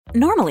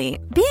Normally,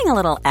 being a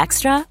little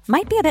extra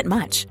might be a bit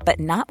much, but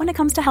not when it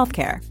comes to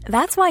healthcare.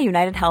 That's why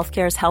United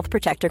Healthcare's Health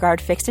Protector Guard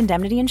fixed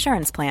indemnity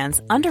insurance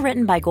plans,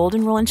 underwritten by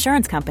Golden Rule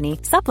Insurance Company,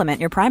 supplement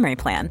your primary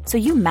plan so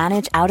you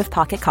manage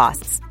out-of-pocket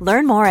costs.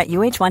 Learn more at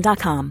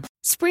uh1.com.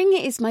 Spring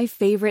is my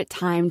favorite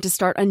time to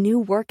start a new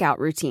workout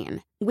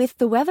routine. With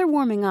the weather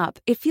warming up,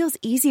 it feels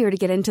easier to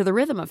get into the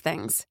rhythm of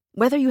things.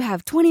 Whether you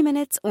have 20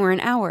 minutes or an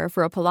hour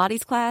for a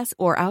Pilates class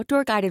or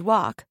outdoor guided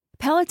walk,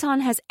 Peloton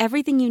has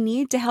everything you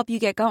need to help you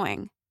get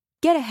going.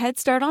 Get a head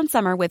start on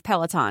summer with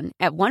Peloton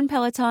at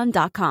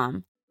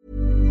onepeloton.com.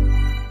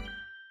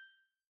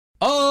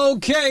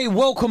 Okay,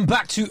 welcome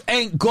back to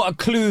Ain't Got a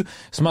Clue.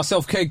 It's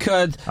myself, K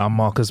Kurd. I'm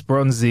Marcus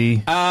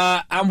Bronzy.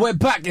 And we're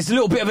back. It's a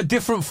little bit of a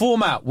different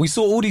format. We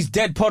saw all these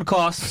dead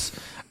podcasts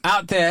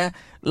out there,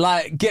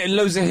 like, getting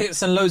loads of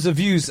hits and loads of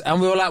views.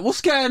 And we were like,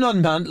 what's going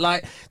on, man?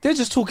 Like, they're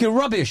just talking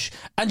rubbish.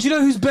 And do you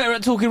know who's better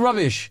at talking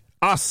rubbish?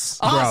 Us.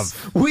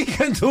 Bruv. We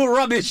can talk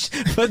rubbish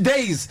for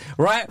days,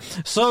 right?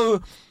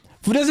 So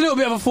there's a little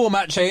bit of a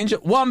format change.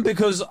 One,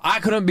 because I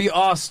couldn't be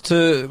asked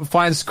to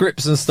find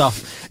scripts and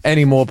stuff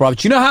anymore, bruv.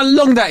 Do you know how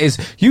long that is?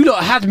 You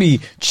lot had me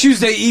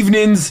Tuesday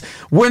evenings,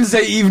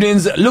 Wednesday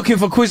evenings, looking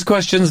for quiz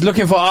questions,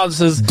 looking for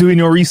answers. Doing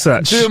your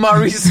research. Doing my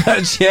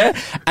research, yeah.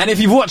 And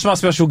if you've watched my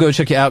special, go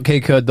check it out,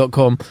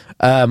 kkurd.com,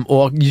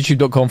 or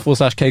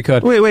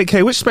youtube.com/kkurd. Wait,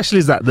 K, which special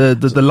is that?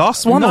 The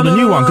last one or the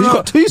new one? Because you've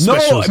got two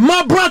specials. No,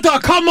 my brother,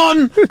 come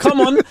on.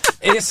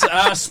 It's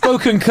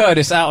Spoken Kurd.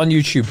 It's out on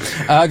YouTube.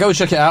 Go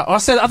check it out. I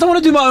said, I don't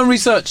want to do my own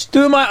research.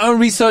 Doing my own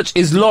research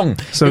is long.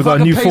 So we've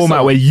got a new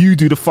format where you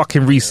do the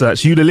fucking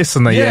research. You, the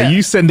listener, yeah.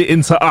 You send it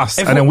in to us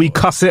and then we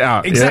cuss it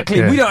out. Exactly.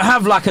 Yeah. We don't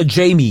have like a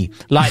Jamie.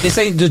 Like, this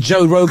ain't the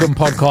Joe Rogan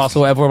podcast or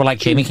whatever. We're like,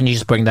 Jamie, can you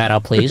just bring that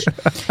up, please?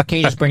 Can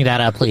you just bring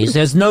that up, please?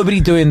 There's nobody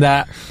doing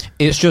that.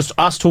 It's just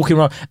us talking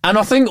wrong. And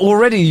I think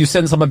already you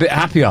sense I'm a bit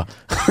happier.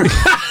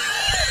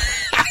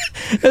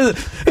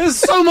 There's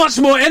so much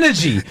more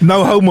energy.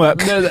 No homework.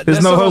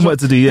 There's no homework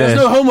to do, yeah. There's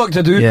no homework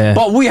to do,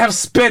 but we have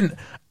spent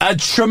a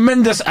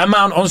tremendous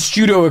amount on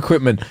studio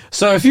equipment.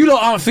 So if you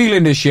lot aren't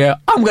feeling this year,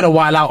 I'm going to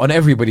while out on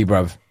everybody,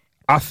 bruv.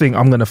 I think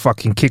I'm going to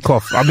fucking kick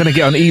off. I'm going to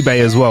get on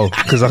eBay as well,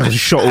 because I can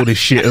shot all this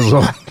shit as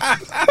well.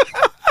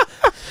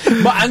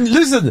 And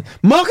listen,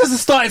 Marcus has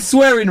started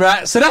swearing,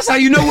 right? So that's how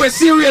you know we're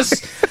serious.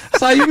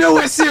 That's how you know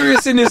we're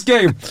serious in this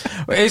game.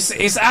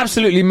 It's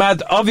absolutely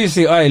mad.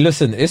 Obviously, hey,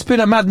 listen, it's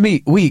been a mad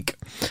week.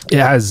 It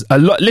has a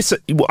lot. Listen,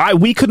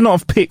 we could not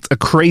have picked a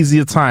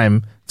crazier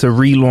time to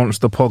relaunch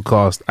the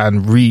podcast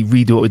and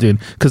redo what we're doing,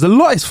 because a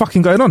lot is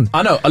fucking going on.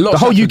 I know, a lot. The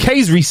whole UK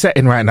is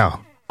resetting right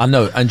now. I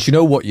know, and you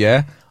know what?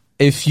 Yeah.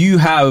 If you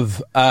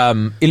have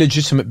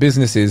illegitimate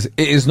businesses,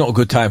 it is not a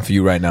good time for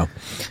you right now.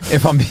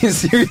 If I'm being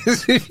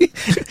serious with you.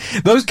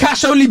 Those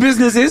cash-only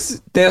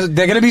businesses, they're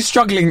going to be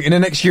struggling in the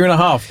next year and a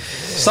half.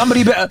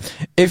 Somebody better...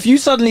 If you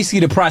suddenly see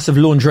the price of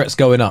laundrettes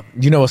going up,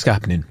 you know what's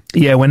happening.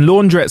 Yeah, when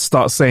laundrettes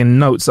start saying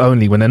notes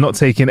only, when they're not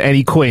taking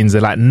any coins,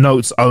 they're like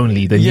notes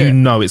only, then you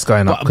know it's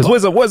going up. Because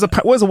where's a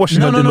washing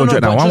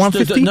laundrette now?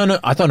 150? No,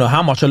 I don't know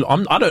how much... You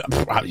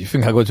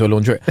think I go to a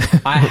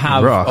laundrette? I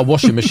have a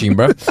washing machine,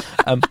 bro.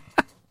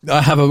 I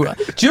have a...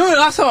 Do you know,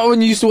 that's how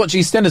when you used to watch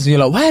EastEnders and you're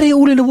like, why are they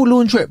all in the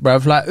laundrette,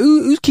 bruv? Like,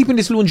 who's keeping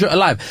this laundrette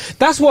alive?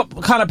 That's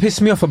what kind of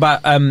pissed me off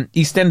about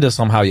EastEnders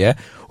somehow, yeah?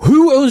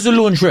 Who owns the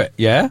laundrette,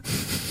 yeah?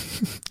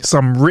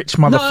 Some rich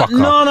motherfucker.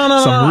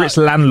 No. Some rich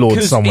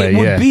landlord somewhere,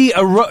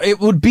 it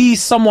would be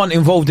someone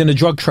involved in the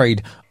drug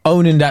trade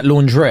owning that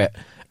laundrette.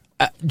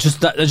 That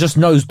just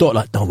knows Dot,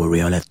 like, don't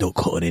worry, I left Dot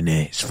Cotton in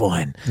there, it's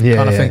fine.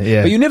 Kind of thing.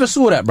 Yeah. But you never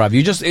saw that, bruv.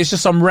 It's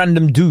just some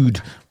random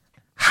dude.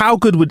 How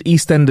good would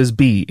EastEnders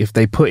be if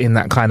they put in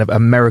that kind of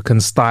American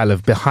style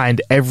of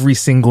behind every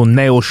single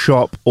nail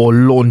shop or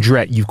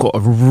laundrette, you've got a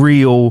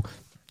real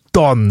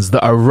dons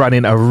that are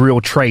running a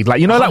real trade.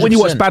 Like, you know, 100%. Like when you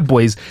watch Bad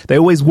Boys, they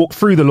always walk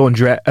through the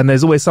laundrette and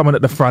there's always someone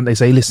at the front. They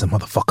say, listen,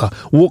 motherfucker,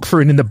 walk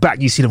through, and in the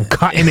back, you see them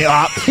cutting it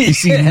up. You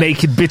see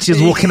naked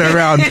bitches walking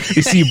around.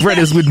 You see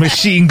brothers with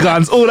machine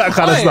guns, all that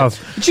kind of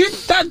stuff.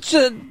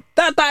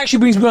 That actually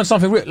brings me on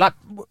something real. Like,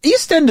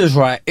 EastEnders,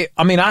 right?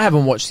 I mean, I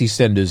haven't watched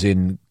EastEnders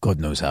in God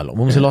knows how long.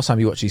 When was the last time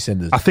you watched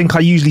EastEnders? I think I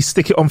usually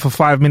stick it on for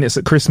 5 minutes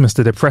at Christmas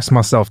to depress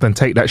myself, then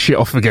take that shit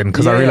off again,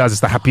 because I realise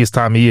it's the happiest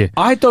time of year.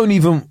 I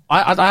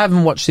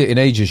haven't watched it in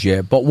ages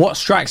yet, but what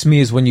strikes me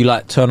is when you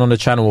like turn on the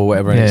channel or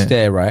whatever and it's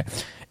there, right?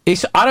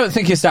 I don't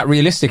think it's that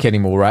realistic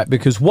anymore, right?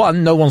 Because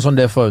one, no one's on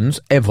their phones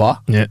ever.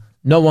 Yeah.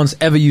 No one's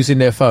ever using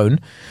their phone.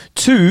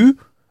 Two,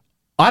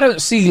 I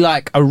don't see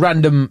like a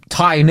random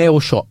Thai nail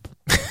shop.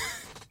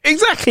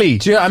 Exactly.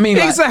 Do you know what I mean?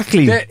 Like,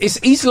 exactly. It's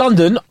East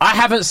London. I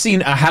haven't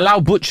seen a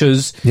halal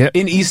butchers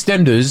in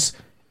EastEnders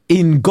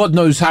in God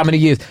knows how many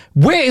years.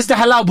 Where is the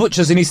halal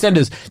butchers in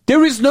EastEnders?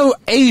 There is no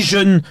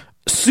Asian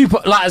super,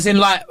 like as in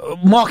like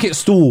market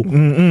stall.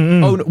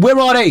 Oh, where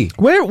are they?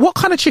 What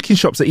kind of chicken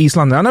shops at East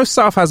London? I know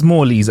South has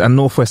Morley's and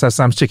Northwest has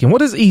Sam's Chicken. What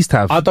does East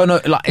have? I don't know.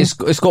 Like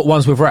it's got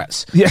ones with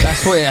rats. Yeah.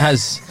 That's what it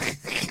has.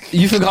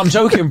 You think I'm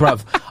joking,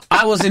 bruv?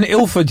 I was in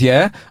Ilford,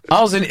 yeah.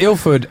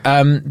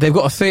 They've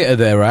got a theatre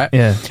there, right?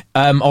 Yeah.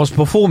 I was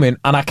performing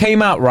and I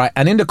came out, right,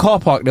 and in the car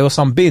park there were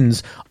some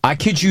bins. I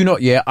kid you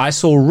not, yeah. I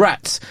saw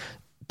rats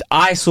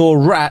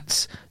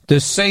the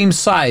same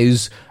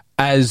size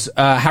as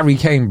Harry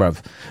Kane,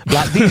 bruv.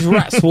 Like, these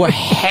rats were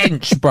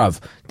hench, bruv.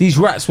 These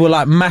rats were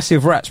like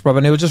massive rats, bruv,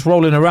 and they were just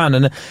rolling around.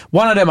 And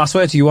one of them, I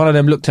swear to you,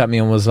 looked at me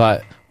and was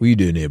like, what are you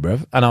doing here,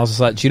 bruv? And I was just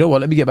like, do you know what?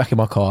 Let me get back in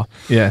my car.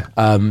 Yeah.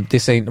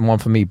 This ain't the one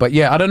for me. But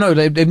yeah, I don't know.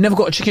 They've never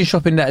got a chicken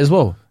shop in that as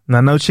well.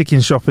 No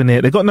chicken shop in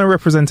it. They've got no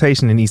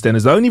representation in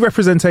EastEnders. The only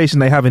representation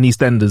they have in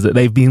EastEnders that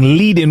they've been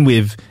leading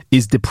with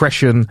is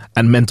depression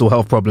and mental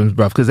health problems,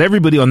 bruv. Because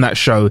everybody on that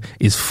show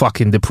is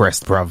fucking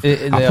depressed, bruv.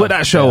 I put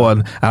that show on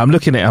and I'm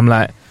looking at it, I'm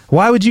like,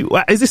 why would you?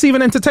 Is this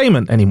even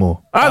entertainment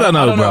anymore? I don't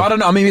know, bro. I don't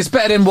know. I mean, it's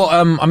better than what.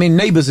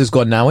 Neighbours has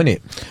gone now,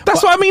 innit?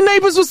 That's what I mean.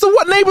 Neighbours was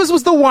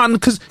the one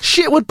because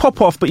shit would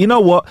pop off. But you know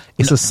what?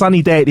 It's a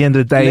sunny day at the end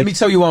of the day. Let me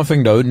tell you one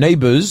thing though.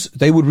 Neighbours,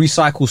 they would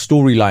recycle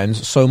storylines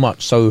so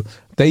much. So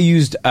they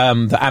used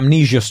the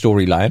Amnesia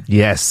storyline.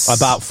 Yes.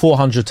 About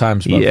 400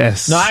 times, bro.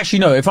 Yes. No, actually,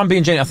 no. If I'm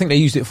being genuine, I think they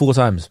used it 4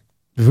 times.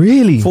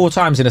 Really? 4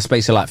 times in a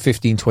space of like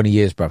 15, 20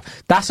 years, bruv.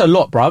 That's a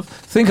lot, bruv.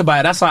 Think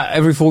about it. That's like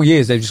every 4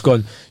 years they've just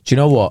gone, do you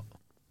know what?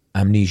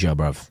 Amnesia,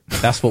 bruv.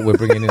 That's what we're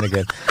bringing in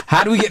again.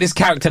 How do we get this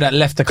character that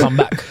left to come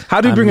back? How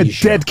do we bring a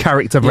dead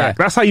character back?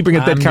 Yeah. That's how you bring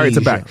a dead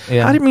character back.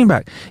 Yeah. How do you bring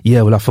back?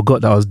 Yeah, well, I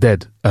forgot that I was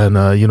dead. And,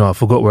 I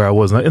forgot where I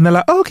was. And they're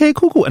like, oh, okay,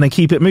 cool. And they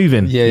keep it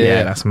moving.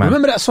 Yeah, that's mad.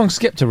 Remember that song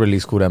Skepta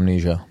released called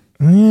Amnesia?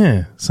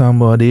 Yeah.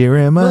 Somebody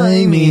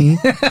remind me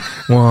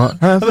what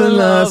happened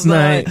last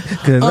night.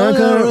 Because I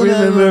can't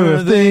remember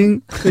a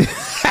thing.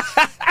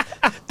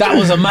 That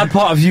was a mad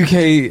part of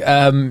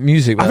UK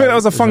music. I think that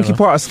was a funky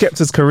part of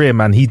Skepta's career,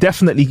 man. He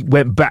definitely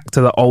went back to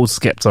the old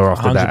Skepta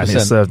after that, and it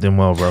served him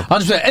well, bro.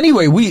 100%.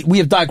 Anyway, we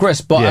have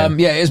digressed, but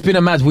it's been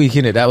a mad week,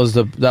 innit? That was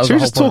the Should we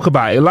just talk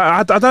about it?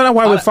 Like, I don't know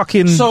why we're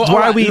fucking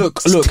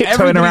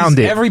tiptoeing around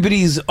it.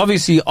 Everybody's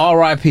obviously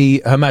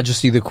R.I.P. Her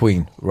Majesty the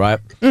Queen, right?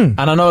 And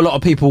I know a lot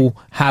of people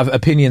have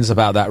opinions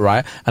about that,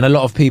 right? And a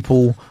lot of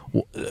people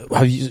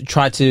have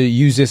tried to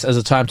use this as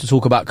a time to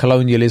talk about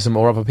colonialism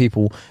or other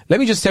people. Let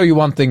me just tell you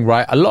one thing,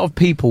 right? A lot of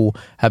people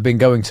have been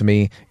going to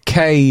me,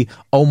 Kay,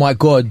 oh my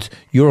God,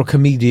 you're a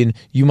comedian.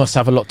 You must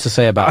have a lot to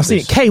say about this. I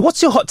see. Kay,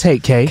 what's your hot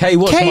take, Kay? Kay,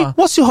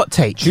 what's your hot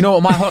take? Do you know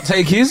what my hot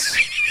take is?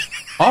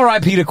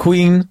 R.I.P. the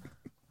Queen.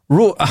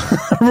 Rule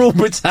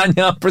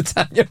Britannia.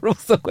 Britannia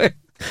rules the way.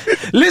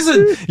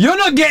 Listen, you're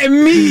not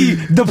getting me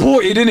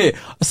deported, innit?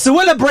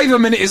 Suella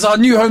Braverman is our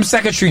new Home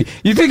Secretary.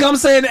 You think I'm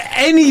saying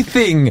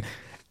anything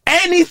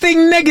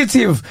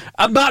negative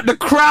about the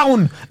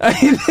crown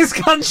in this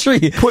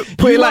country? Put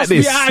it like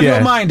this. Be out of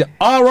your mind.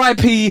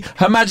 R.I.P.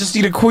 Her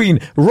Majesty the Queen.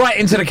 Right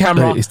into the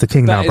camera. It's the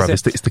king now, bro.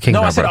 It's the king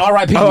now. No, I said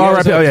R.I.P. Oh,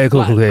 R.I.P. Oh, yeah,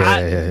 cool.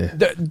 Yeah.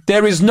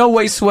 There is no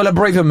way Suella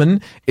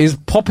Braverman is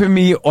popping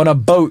me on a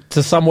boat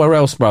to somewhere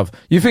else, bruv.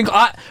 You think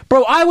I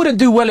wouldn't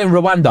do well in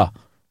Rwanda.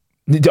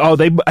 Oh,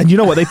 and you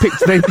know what they picked?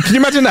 Can you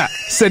imagine that?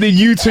 Sending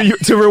you to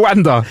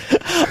Rwanda.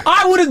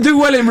 I wouldn't do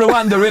well in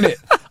Rwanda, innit?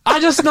 I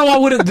just know I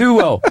wouldn't do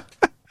well.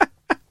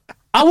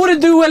 I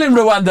wouldn't do well in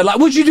Rwanda. Like,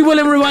 would you do well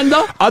in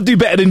Rwanda? I'll do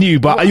better than you,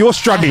 but you're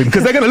struggling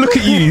because they're going to look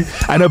at you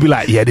and they'll be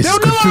like, yeah, this is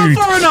good food.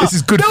 This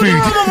is good food.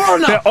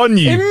 They're on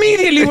you.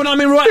 Immediately when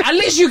I'm in Rwanda, at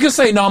least you can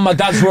say, no, my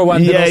dad's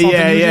Rwandan or something.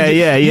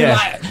 Yeah.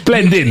 Like,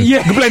 blend in.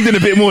 Yeah. Blend in a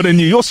bit more than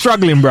you. You're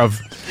struggling,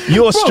 bruv.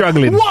 You're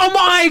struggling. What am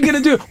I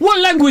going to do? What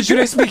language do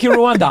they speak in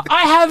Rwanda?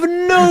 I have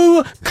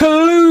no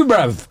clue,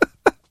 bruv.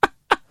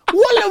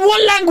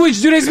 What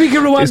language do they speak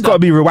in Rwanda? It's got to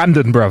be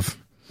Rwandan, bruv.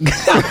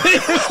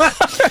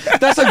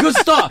 That's a good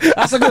start.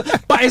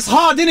 But it's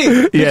hard,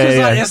 innit? Because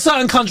there's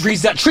certain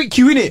countries that trick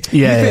you, innit?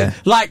 Yeah.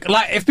 Like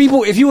if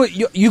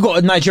you got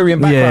a Nigerian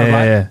background,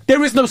 right?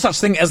 There is no such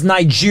thing as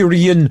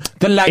Nigerian,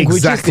 the language.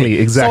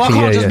 Exactly. So I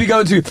can't just be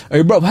going to,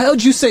 hey, bro, how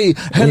do you say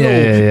hello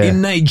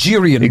in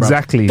Nigerian?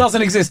 Exactly.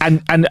 Doesn't exist.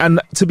 And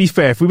to be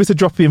fair, if we were to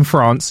drop you in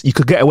France, you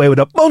could get away with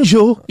a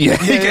bonjour.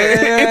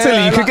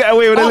 Italy, you could get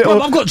away with a little.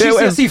 Bro, I've got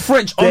GCSE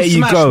French on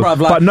Smash, bruv.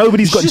 Like, but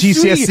nobody's got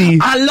GCSE.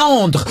 À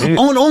Londres,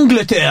 en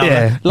Angleterre.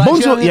 Yeah. Like,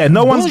 bonjour. Yeah.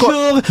 No one's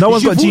got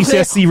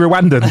GCSE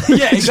Rwandan.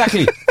 Yeah,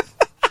 exactly.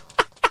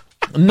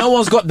 No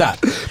one's got that.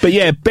 But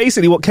yeah,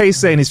 basically what Kay's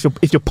saying is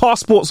if your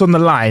passport's on the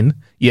line,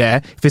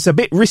 if it's a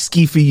bit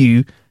risky for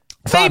you,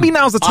 maybe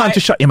now's the time to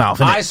shut your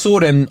mouth. I saw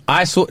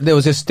there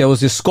was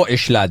this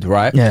Scottish lad,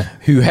 right? Yeah.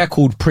 Who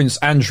heckled Prince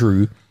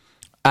Andrew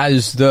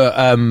as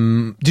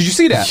the did you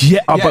see that? Yeah,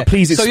 but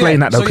please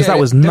explain that though, because that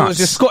was nuts. There was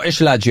this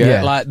Scottish lad,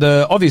 like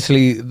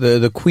obviously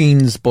the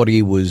Queen's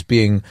body was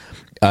being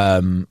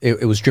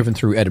it was driven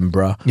through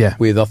Edinburgh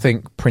with I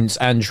think Prince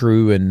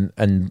Andrew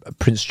and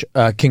Prince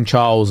King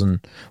Charles and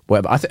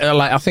whatever.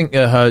 I think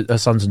her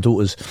sons and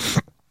daughters.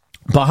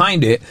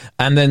 behind it,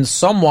 and then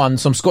some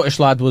Scottish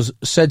lad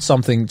said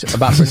something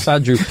about Prince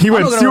Andrew. You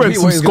went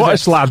some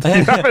Scottish lad.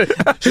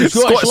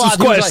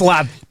 Scottish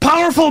lad.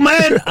 Powerful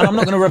man! And I'm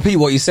not going to repeat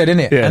what he said in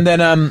it. Yeah. And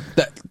then,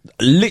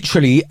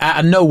 literally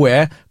out of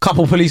nowhere,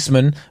 couple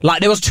policemen,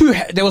 like there was two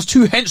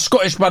hench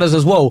Scottish brothers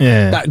as well,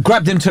 that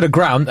grabbed him to the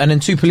ground, and then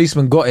two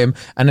policemen got him,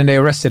 and then they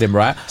arrested him,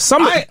 right?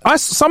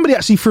 Somebody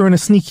actually threw in a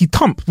sneaky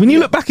thump. When you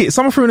look back at it,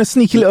 someone threw in a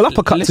sneaky little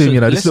uppercut to him,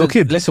 this little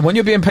kid. Listen, when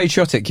you're being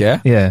patriotic,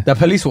 Yeah. the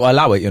police will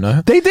allow it,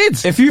 They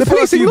did. If you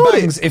throw a few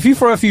bangs, if you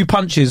throw a few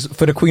punches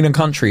for the Queen and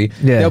country,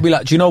 they'll be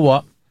like, do you know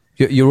what?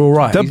 You're all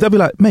right. They'll be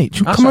like,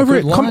 mate, come over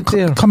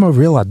here. Come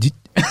over here, lad.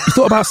 You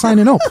thought about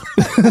signing up?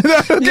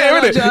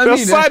 They'll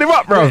sign him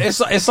up, bro.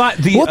 It's like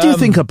what do you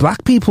think of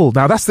black people?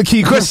 Now that's the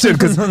key question.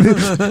 Because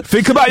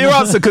think about your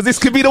answer, because this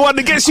could be the one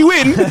that gets you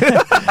in.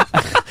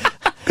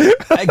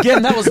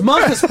 Again, that was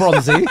Marcus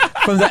Bronzy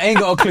from the Ain't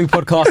Got a Clue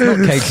podcast,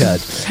 not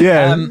K-Chad.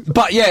 Yeah.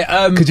 But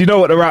yeah. Because you know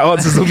what the right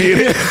answers will be.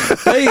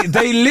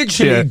 They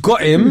literally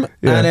got him,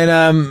 and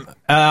then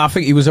I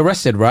think he was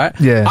arrested, right?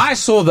 Yeah. I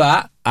saw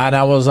that, and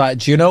I was like,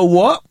 do you know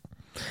what?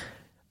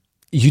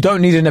 You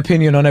don't need an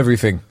opinion on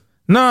everything.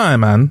 No,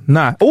 man.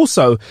 Nah.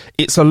 Also,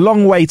 it's a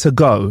long way to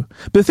go.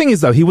 But the thing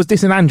is, though, he was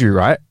dissing Andrew,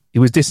 right? He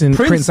was dissing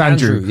Prince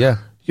Andrew. Yeah.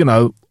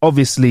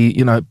 Obviously,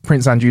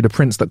 Prince Andrew, the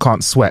prince that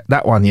can't sweat,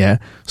 that one, yeah.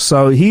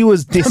 So he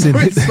was dissing.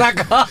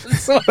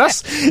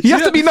 You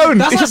have to be known.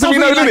 That's something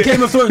like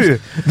Game of Thrones.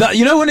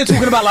 When they're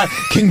talking about like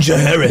King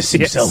Jaehaerys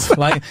himself,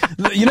 like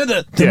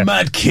the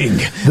Mad King,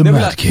 the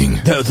Mad King,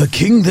 the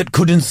king that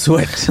couldn't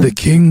sweat, the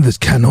king that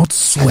cannot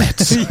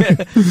sweat.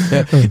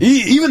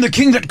 Even the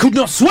king that could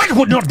not sweat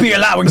would not be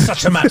allowing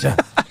such a matter.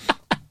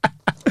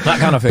 That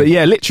kind of thing. But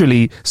yeah,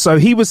 literally. So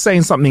he was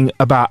saying something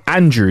about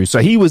Andrew. So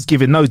he was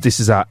giving those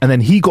disses out, and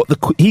then he got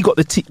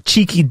the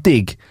cheeky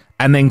dig,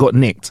 and then got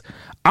nicked.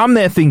 I'm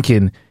there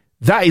thinking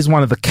that is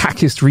one of the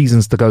cackiest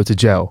reasons to go to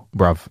jail,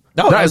 bruv.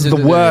 That is the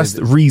worst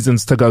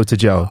reasons to go to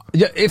jail.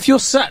 Yeah, if you're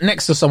sat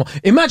next to someone,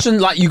 imagine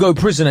like you go to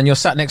prison and you're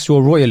sat next to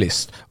a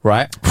royalist,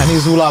 right? And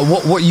he's all like,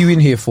 "What are you in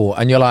here for?"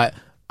 And you're like,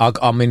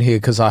 I'm in here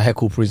because I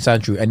heckle Prince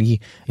Andrew, and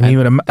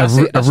even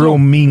a real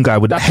mean guy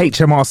with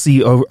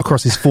HMRC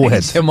across his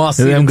forehead.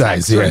 HMRC, them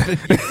guys, yeah.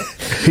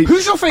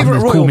 Who's your favourite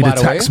royal? By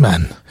the way,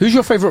 man. Who's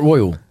your favourite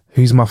royal?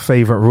 Who's my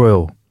favourite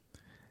royal?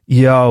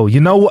 Yo, you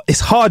know what?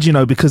 It's hard,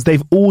 because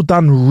they've all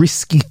done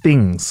risky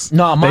things.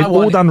 They've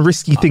all done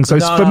risky things. So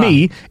for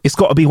me, it's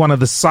got to be one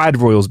of the side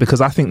royals, because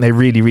I think they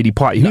really, really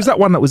party. Who's that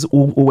one that was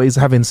always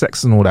having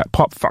sex and all that?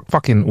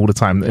 Fucking all the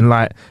time. And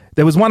like,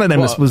 there was one of them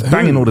that was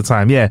banging all the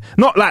time. Yeah.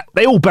 Not like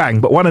they all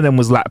bang, but one of them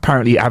was like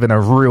apparently having a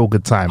real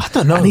good time. I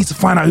don't know. I need to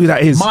find out who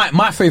that is.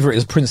 My favourite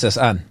is Princess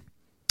Anne.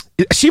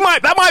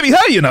 That might be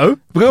her,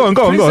 Go on.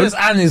 Princess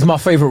Anne is my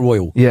favourite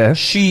royal. Yeah.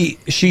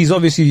 She's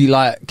obviously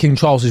like King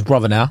Charles's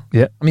brother now.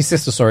 Yeah. I mean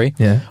sister, sorry.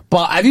 Yeah.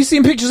 But have you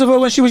seen pictures of her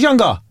when she was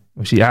younger?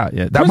 Was she out?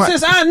 Yeah.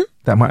 Princess Anne.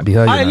 That might be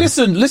her.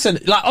 Listen.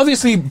 Like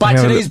obviously by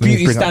today's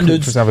beauty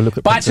standards. Just have a look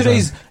at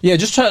Princess Anne.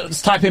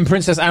 Just type in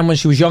Princess Anne when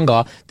she was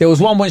younger. There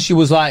was one when she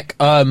was like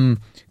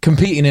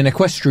competing in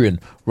equestrian,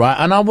 right?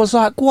 And I was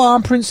like, wow,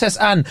 I'm Princess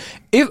Anne.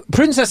 If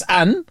Princess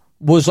Anne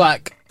was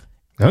like,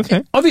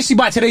 okay, obviously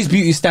by today's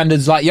beauty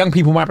standards, like young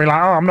people might be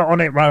like, oh, I'm not on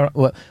it,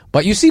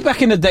 but you see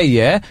back in the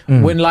day,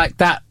 when like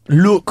that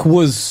look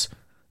was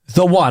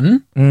the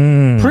one,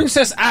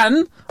 Princess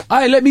Anne,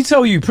 let me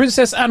tell you,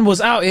 Princess Anne was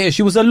out here.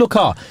 She was a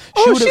looker.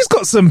 She's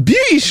got some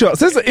beauty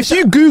shots. If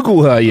you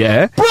Google her,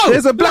 bro,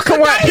 there's a black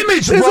and white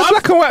image. There's a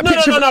black and white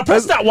picture. No,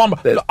 press that one.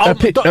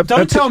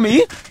 Don't tell me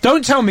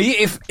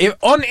if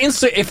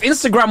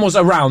Instagram was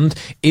around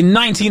in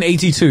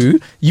 1982,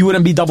 you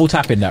wouldn't be double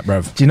tapping that,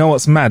 bruv. Do you know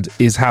what's mad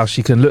is how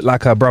she can look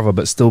like her brother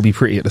but still be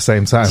pretty at the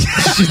same time.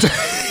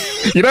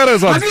 You know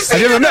those ones? Have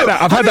you ever met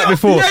that? I've had that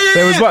before.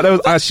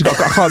 I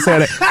can't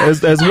say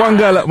it. There's one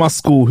girl at my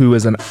school who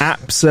was an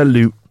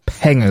absolute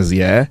pengers,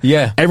 yeah?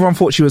 Yeah. Everyone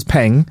thought she was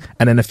peng,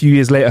 and then a few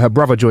years later, her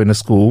brother joined the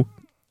school.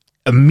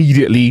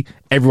 Immediately,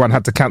 everyone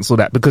had to cancel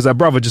that because her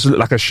brother just looked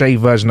like a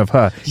shaved version of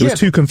her. It was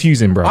too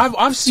confusing, bro.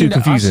 I've seen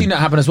that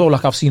happen as well.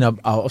 Like I've seen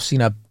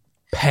a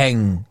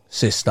peng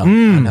sister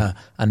and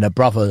her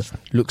brother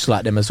looks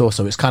like them as well,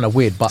 so it's kind of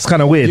weird. But it's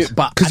kind of weird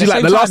because you're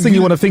like the last thing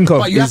you want to think of.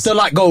 But you have to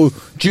like go,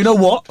 do you know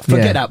what?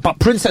 Forget that. But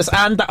Princess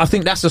Anne, I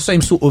think that's the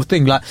same sort of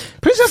thing. Like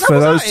Princess Anne for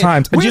those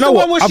times. And you know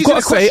what? I've got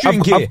to say,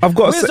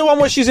 where's the one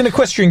where she's in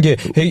equestrian gear?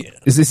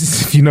 Is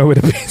this if you know where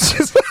the bitch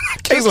is?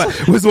 It's like,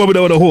 where's the one with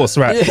on a horse,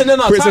 right? Yeah,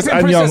 no, Princess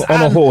Anne Young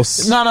on a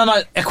horse.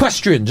 No,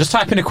 equestrian. Just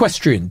type in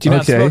equestrian. Do you know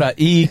how to spell that?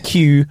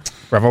 EQ.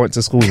 Bruv, I went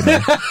to school with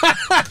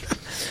that.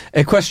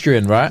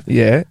 Equestrian, right?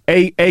 Yeah.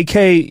 AK,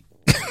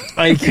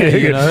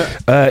 you know.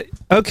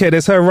 Okay,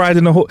 there's her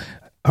riding a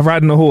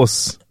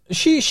horse.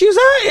 She's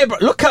out here, bro.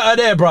 Look at her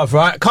there, bruv,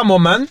 right? Come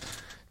on, man.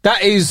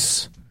 That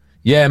is...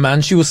 Yeah,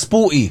 man, she was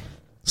sporty.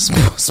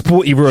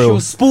 Sporty royal. She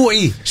was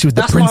sporty. She was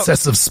the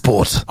princess of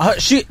sport.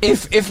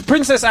 If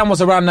Princess Anne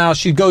was around now,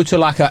 she'd go to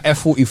like a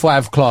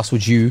F-45 class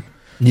with you.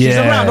 She's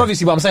Yeah. around,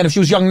 obviously, but I'm saying if she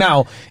was young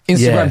now,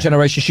 Instagram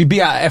generation, she'd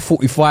be at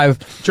F45.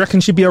 Do you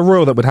reckon she'd be a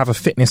royal that would have a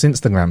fitness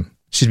Instagram?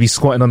 She'd be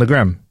squatting on the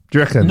gram. Do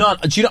you reckon? No,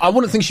 do you know, I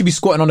wouldn't think she'd be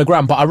squatting on the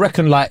ground, but I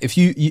reckon like if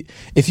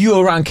you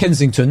were around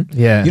Kensington,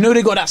 Yeah. you know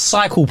they got that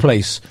cycle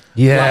place,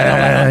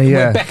 Yeah, like yeah.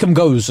 where Beckham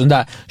goes, and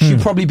that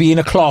she'd probably be in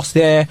a class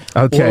there,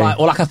 Okay.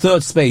 or like a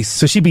third space.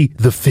 So she'd be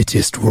the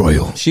fittest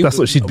royal. That's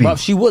what she'd be. Bruv,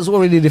 she was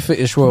already the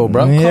fittest royal,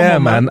 bro. Yeah,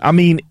 Come on, man.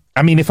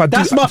 I mean, if I do,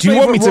 That's my do you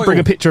want me favourite to bring a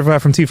royal. picture of her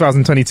from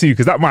 2022?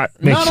 Because that might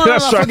make No,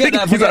 that's right. forget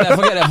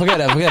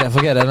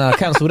that. No,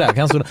 cancel that.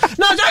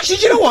 No, actually,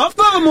 do you know what?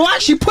 Furthermore,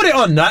 actually put it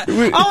on. Like,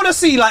 I want to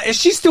see, like, is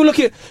she still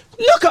looking?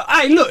 Look.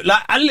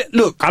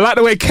 I like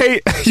the way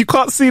Kate. You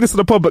can't see this in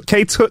the pod, but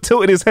Kate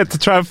tilted his head to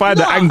try and find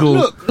the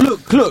angle.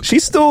 Look.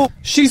 She's still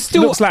looks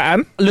looks like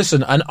Anne.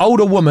 Listen, an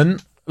older woman,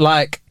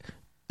 like,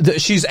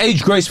 she's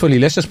aged gracefully.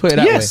 Let's just put it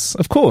that way. Yes,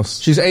 of course.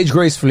 She's aged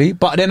gracefully,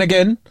 but then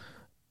again,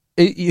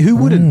 who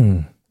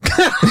wouldn't?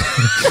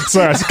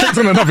 Sorry, I just clicked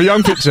on another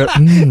young picture.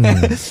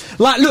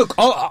 Like, look,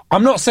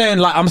 I'm not saying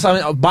like I'm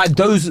saying by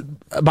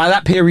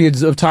that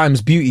periods of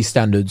time's beauty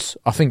standards,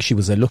 I think she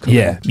was a looker.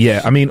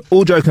 Yeah. I mean,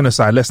 all joking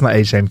aside, let's not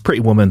age shame.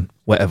 Pretty Woman,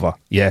 whatever.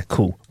 Yeah,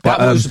 cool. But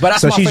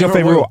that's so my she's your favourite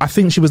favorite royal. royal. I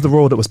think she was the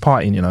royal that was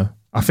partying. You know,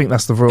 I think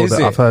that's the royal Is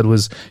that it? I've heard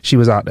was she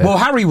was out there. Well,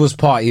 Harry was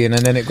partying, and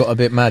then it got a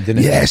bit mad,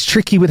 didn't it? Yeah, it's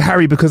tricky with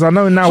Harry because I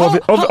know now.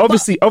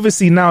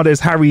 Obviously now there's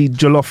Harry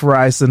jollof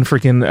rice and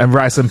freaking and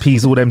rice and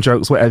peas, all them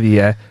jokes, whatever.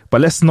 Yeah,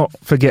 but let's not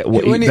forget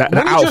what When the he dressed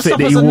outfit up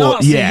that as he a wore.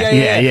 Nazi,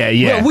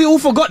 Yeah. We all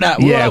forgot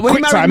that. Yeah, When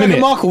he quick married time, Meghan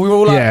innit? Markle, we were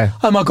all like, Yeah.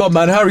 "Oh my god,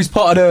 man, Harry's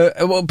part of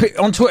the."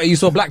 On Twitter, you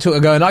saw Black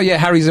Twitter going, "Oh yeah,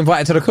 Harry's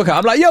invited to the cookout."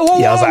 I'm like, "Yo, whoa,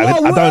 Yeah, I was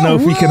like, whoa, I don't know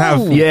if we can have.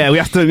 whoa. Yeah, we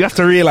have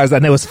to realize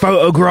that there was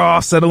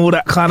photographs and all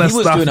that kind of He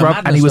was stuff, doing a bruv,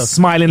 madness and he was stuff.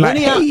 smiling like, When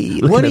he hey,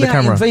 out- looking when at he the out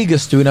camera. in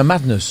Vegas doing a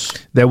madness.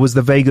 There was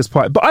the Vegas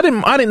party, but I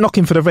didn't knock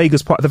him for the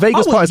Vegas part. The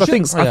Vegas was parties, I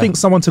just- think yeah.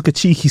 someone took a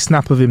cheeky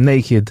snap of him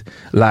naked.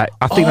 Like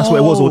I think that's what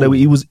it was. Although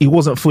he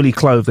wasn't fully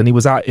clothed and he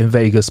was out in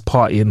Vegas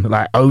partying.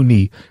 Like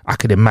only I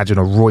could imagine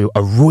a royal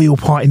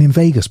partying in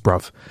Vegas,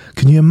 bruv.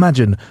 Can you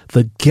imagine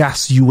the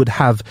gas you would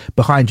have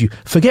behind you?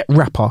 Forget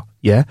rapper.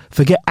 Yeah,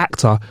 forget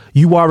actor.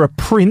 You are a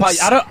prince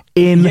But I don't-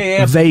 in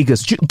yeah.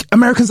 Vegas.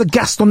 Americans are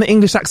gassed on the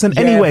English accent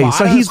Yeah, anyway, but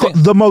so I don't he's got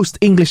think- the most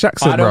English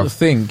accent, I don't bruv.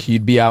 think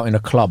you'd be out in a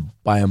club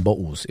buying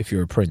bottles if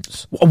you're a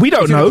prince. We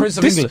don't If you're the know. Prince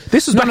of This England.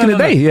 was No, back no, in the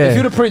no, day. no. Yeah, If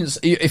you're the prince,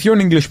 if you're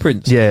an English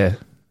prince, yeah.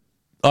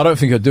 I don't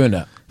think you're doing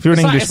that. If you're an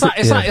English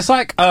it's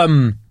like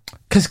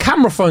because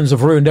camera phones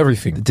have ruined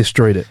everything.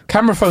 Destroyed it.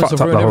 Camera phones Fucked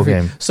have up ruined the whole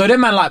everything. game. So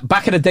then, man, like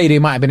back in the day, they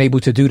might have been able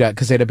to do that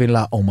because they'd have been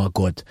like, "Oh my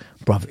god,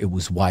 bruv, it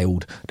was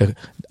wild."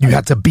 You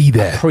had to be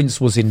there.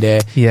 Prince was in there.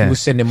 Yeah. He was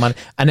sending money,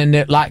 and then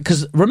they're like,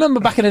 because remember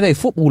back in the day,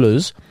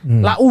 footballers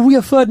like all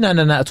Rio Ferdinand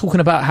and that are talking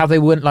about how they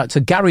went like to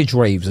garage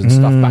raves and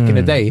stuff back in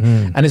the day,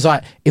 and it's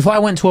like if I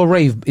went to a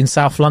rave in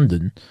South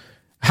London,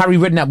 Harry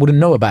Redknapp wouldn't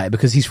know about it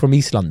because he's from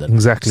East London.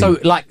 Exactly. So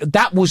like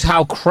that was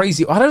how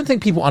crazy. I don't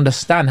think people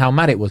understand how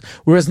mad it was.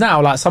 Whereas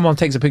now, like someone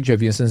takes a picture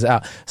of you and sends it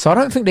out. So I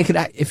don't think they could.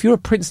 If you're a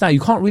prince now,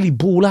 you can't really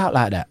ball out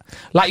like that.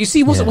 Like you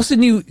see, what's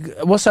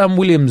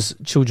William's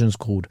children's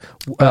called?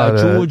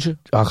 George.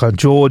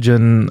 George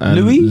and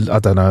Louis? I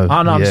don't know.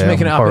 Oh no, I'm just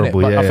making it up. innit?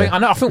 Horrible. But Yeah,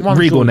 I think one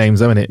regal George. names,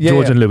 isn't it? Yeah,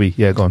 George yeah. and Louis.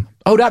 Yeah, go on.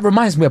 Oh, that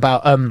reminds me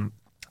about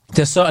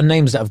there's certain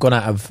names that have gone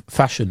out of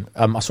fashion.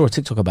 I saw a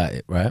TikTok about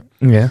it. Right,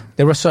 Yeah.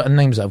 there are certain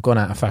names that have gone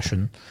out of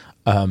fashion.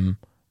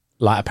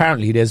 Like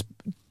apparently there's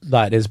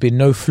been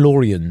no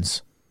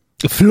Florians.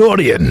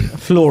 Florian.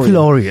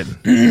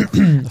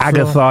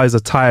 Agatha is a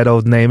tired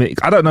old name.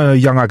 I don't know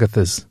young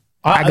Agathas.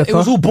 Agatha? It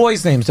was all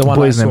boys' names. The one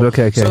Boys' I saw. names,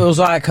 okay. So it was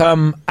like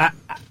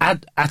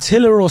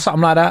Attila or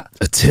something like that.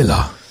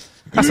 Attila.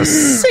 That's a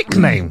sick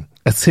name.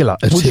 Attila.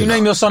 Would you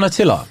name your son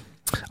Attila?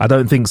 I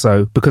don't think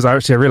so because I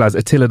realised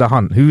Attila the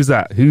Hunt. Who's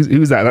that? Who's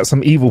that? That's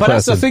some evil But person.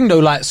 that's the thing though,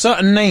 like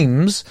certain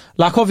names,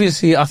 like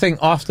obviously I think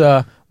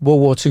after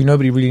World War II,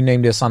 nobody really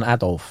named their son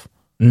Adolf.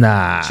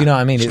 Nah. Do you know what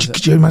I mean?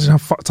 Could you imagine how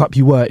fucked up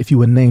you were if you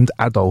were named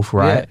Adolf,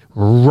 right? Yeah.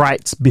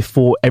 Right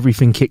before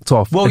everything kicked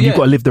off. Well, and you've yeah.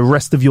 got to live the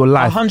rest of your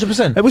life.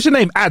 100%. Hey, what's your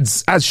name?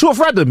 Ads, short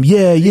for Adam.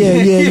 Yeah.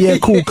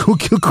 Cool.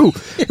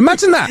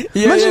 Imagine that.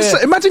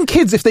 Yeah. Imagine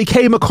kids if they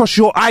came across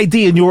your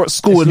ID and you're at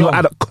school It's and long.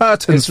 you're at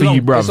curtains It's for long.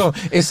 you, bruv. It's long.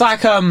 It's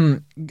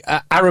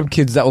like Arab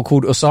kids that were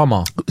called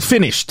Osama.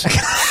 Finished.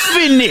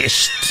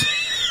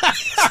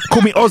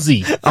 Call me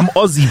Aussie. I'm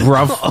Aussie,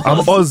 bruv.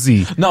 I'm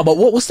Aussie. No, but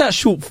what's that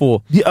short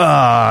for?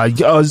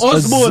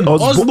 Osborne.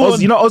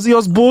 Osborne. You know Ozzy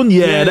Osbourne?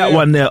 Yeah, that yeah.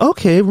 one there.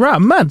 Okay, right,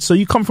 mad. So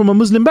you come from a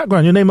Muslim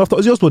background. You're named after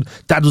Ozzy Osbourne.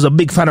 Dad was a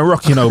big fan of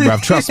rock, you know,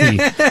 bruv. Trust me.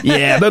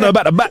 Yeah, I don't know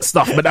about the bat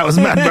stuff, but that was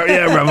mad, bro.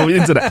 Yeah, bruv, we're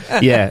into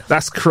that. Yeah,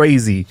 that's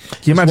crazy.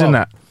 Can you imagine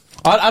that?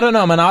 I don't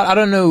know, man. I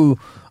don't know.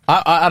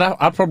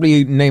 I'd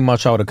probably name my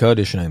child a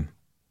Kurdish name.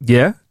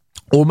 Yeah?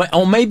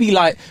 Or maybe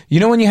like, you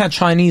know when you had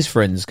Chinese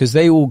friends, because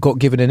they all got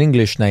given an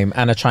English name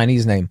and a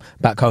Chinese name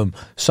back home.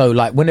 So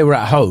like when they were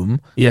at home,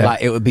 Yeah.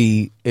 like it'd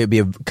be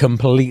a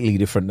completely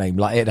different name.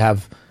 Like it'd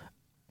have,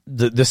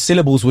 the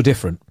syllables were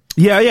different.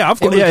 Yeah,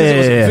 I've got, It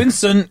was yeah.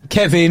 Vincent,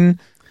 Kevin,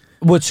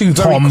 were two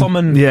very Tom.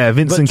 common, Yeah,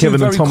 Vincent, but two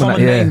Kevin and very Tom and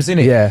common that, yeah. names in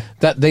it. Yeah.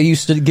 That they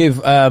used to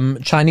give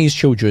Chinese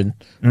children,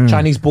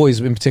 Chinese boys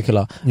in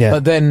particular. Yeah.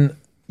 But then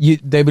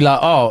they'd be like,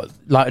 oh,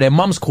 like their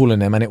mum's calling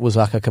them, and it was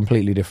like a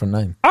completely different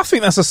name. I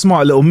think that's a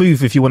smart little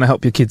move if you want to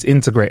help your kids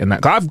integrate in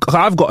that. 'Cause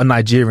I've got a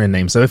Nigerian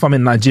name, so if I'm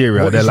in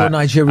Nigeria, What they're is your like,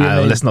 Nigerian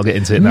name? let's not get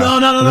into it now.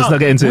 No. Let's not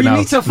get into it now. We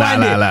need to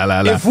find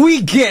it. If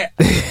we get...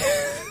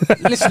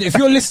 Listen, if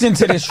you're listening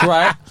to this,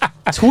 right,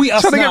 tweet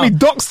us Trying to now. get me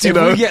doxed, you If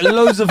know. we get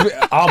loads of...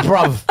 Oh,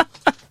 bruv.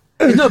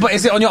 No, but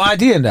is it on your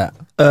ID and that?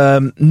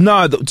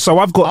 No, so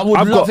I've got. I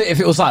would love it if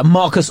it was like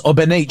Marcus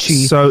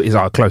Obenechi. So is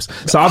close.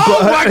 So I've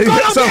got. Oh my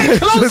God, so, I'm getting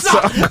closer! so-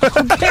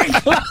 I'm getting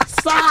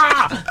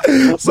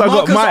closer! So I've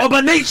got Marcus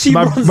Obenechi,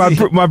 my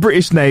Bronzy. my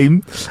British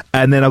name,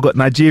 and then I've got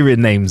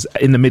Nigerian names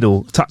in the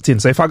middle, tucked in.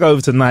 So if I go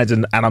over to Niger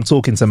and I'm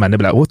talking to them, and they'll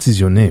be like, "What is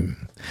your name?"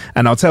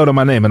 And I'll tell them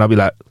my name, and I'll be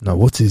like, "No,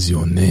 what is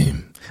your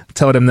name?"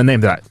 Tell them the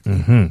name. They're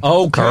like,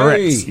 Okay.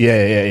 correct.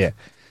 Yeah.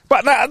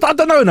 But I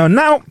don't know. No,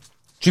 now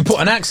Do you put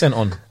an accent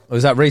on? Or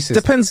is that racist?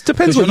 depends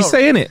Because what you're you not-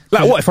 say in it.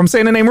 Like what if I'm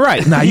saying the name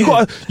right? Nah, you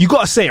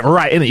gotta say it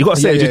right in it. You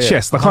gotta say it with your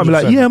chest. I can't be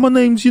like, 100%. yeah, my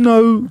name's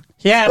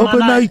Yeah, my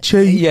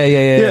Obenechi. Yeah.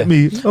 Get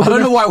me? I don't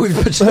know why we've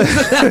put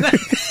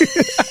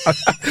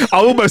I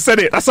almost said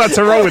it. That's how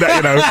to roll with that,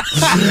 you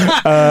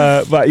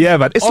know. But yeah,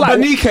 man, it's like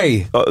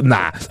Obanike.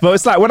 nah. But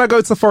it's like when I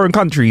go to foreign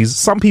countries,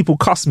 some people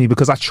cuss me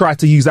because I try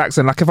to use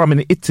accent. Like if I'm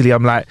in Italy,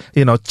 I'm like,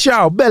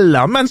 ciao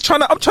bella. Man,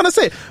 I'm trying to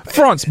say it.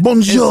 France,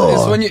 bonjour.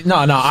 It's when you, no,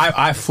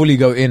 I fully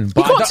go in.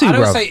 But You got to, I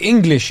don't bruv. say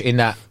English in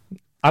that.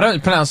 I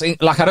don't pronounce, I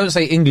don't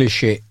say English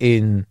shit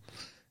in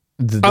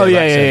the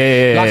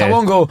Yeah. Like I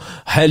won't go,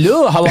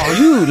 hello, how are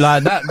you?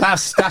 Like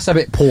that's a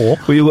bit poor.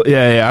 Well,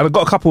 yeah. I've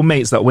got a couple of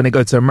mates that when they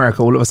go to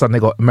America, all of a sudden they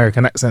got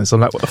American accents. So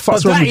I'm like, what the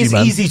fuck's But wrong that with you, is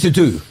man? easy to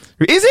do.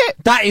 Is it?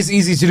 That is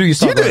easy to do. You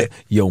start do going, it?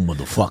 yo,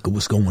 motherfucker,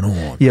 what's going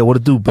on? Yeah, what to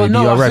do, But baby?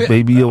 no, All I right, feel-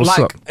 baby. Yeah, what's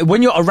like, up?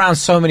 when you're around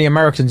so many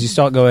Americans, you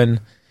start going,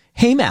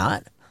 hey,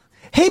 Matt.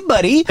 Hey,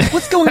 buddy.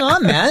 What's going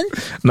on, man?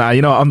 Nah,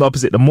 I'm the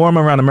opposite. The more I'm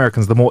around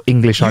Americans, the more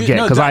English I You- get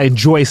no, because that- I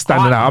enjoy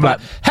standing out. I'm but-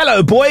 like,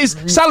 hello, boys.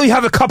 Shall we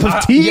have a cup of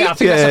tea? Yeah, I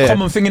think that's a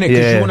common thing in it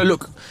because Yeah. you want to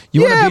look,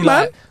 you want Yeah, to be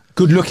man. like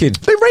good looking.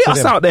 They rate to us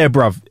them. out there,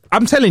 bruv.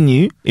 I'm telling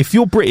you, if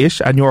you're British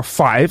and you're a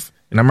 5,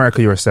 in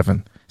America you're a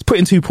 7. It's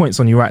putting 2 points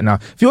on you right now.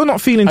 If you're not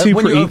feeling too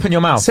when you pretty, open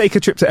your mouth. take a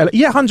trip to LA.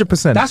 Yeah,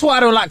 100%. That's why I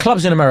don't like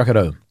clubs in America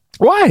though.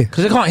 why.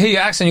 Because they can't hear your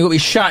accent. You got to be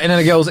shouting in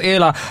a girl's ear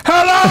like,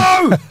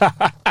 hello!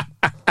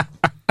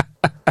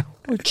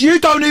 You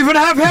don't even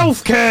have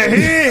healthcare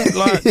here.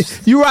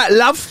 Like, You right,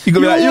 love? You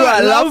gonna be like, you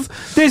right, love?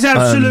 There's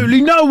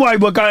absolutely no way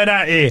we're going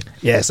out here.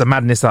 Yeah, it's a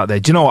madness out there.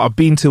 Do you know what?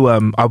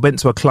 I went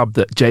to a club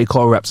that J.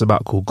 Cole raps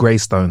about called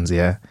Greystones,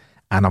 yeah?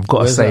 And I've got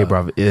to Where's say, that?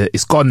 bruv,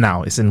 it's gone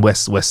now. It's in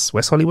West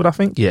Hollywood, I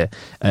think. Yeah,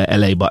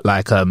 LA. But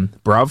like,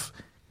 bruv,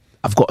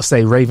 I've got to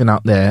say, raving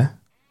out there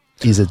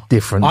is a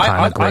different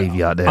kind of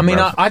gravy out there. I mean,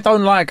 bruv. I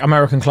don't like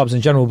American clubs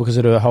in general because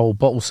of the whole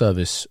bottle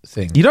service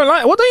thing. You don't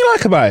like? What don't you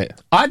like about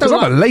it? I don't.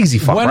 'Cause I'm a lazy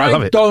fucker. When I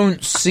love it.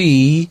 don't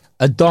see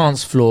a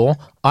dance floor,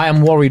 I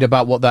am worried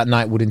about what that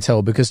night would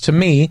entail. Because to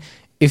me,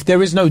 if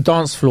there is no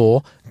dance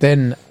floor,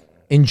 then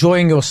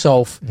enjoying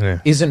yourself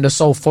isn't the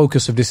sole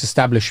focus of this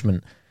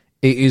establishment.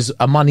 It is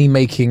a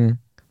money-making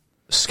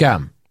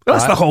scam.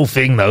 That's right? the whole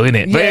thing, though, isn't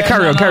it? But yeah,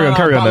 carry on.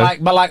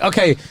 But like,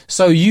 okay,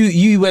 so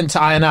you went to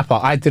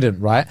Ayanapa, I didn't,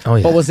 right? Oh,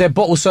 yeah. But was there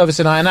bottle service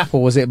in Ayanapa,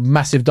 or was it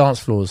massive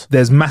dance floors?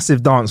 There's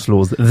massive dance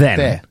floors then.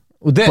 There.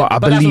 Well, there, But I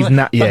that's believe what-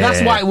 now. Yeah, But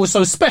that's why it was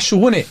so special,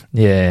 wasn't it?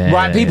 Yeah.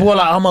 Right? People were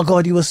like, "Oh my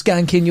god, you were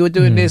skanking, you were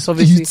doing this."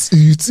 Obviously,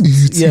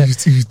 yeah.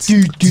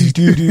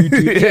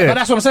 Yeah. But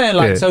that's what I'm saying.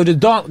 Like, Yeah. so the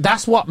dance.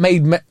 That's what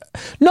made.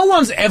 No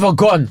one's ever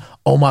gone,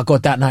 "Oh my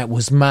god, that night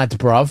was mad,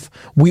 bruv."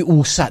 We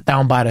all sat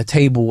down by the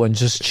table and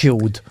just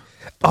chilled.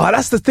 Oh,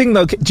 that's the thing,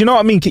 though. Do you know what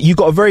I mean? You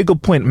got a very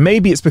good point.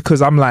 Maybe it's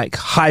because I'm like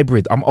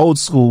hybrid. I'm old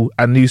school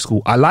and new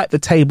school. I like the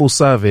table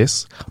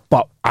service,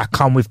 but I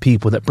come with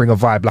people that bring a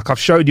vibe. Like I've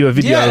showed you a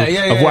video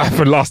of what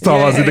happened last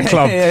time I was in the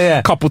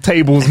club. Couple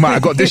tables might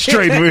have got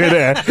destroyed when we were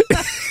there.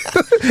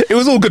 It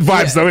was all good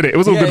vibes, though, innit? It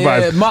was all good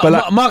vibes. But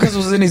like, Marcus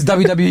was in his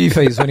WWE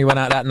phase when he went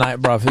out that night,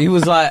 bruv. He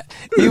was like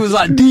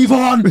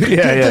Devon,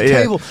 get the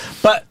table.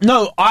 But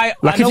no, I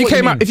like know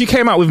if you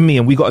came out with me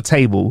and we got a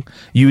table,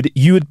 you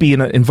would be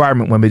in an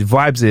environment where with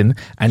vibes in,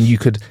 and you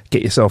could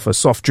get yourself a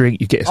soft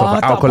drink, you get yourself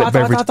an alcoholic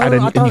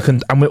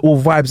beverage, and we're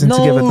all vibes in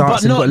together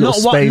dancing. But got a little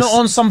space. not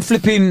on some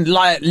flipping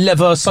like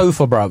leather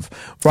sofa, bruv.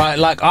 Right?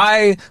 Like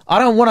I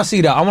don't want to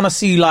see that. I want to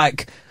see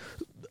like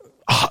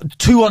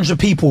 200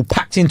 people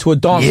packed into a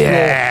dance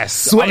floor.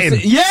 Sweating.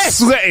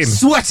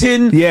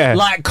 Yeah,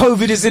 like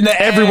COVID is in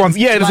the air.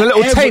 There's a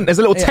little taint. There's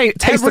a little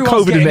taste of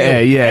COVID in the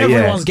air. Yeah,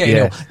 everyone's getting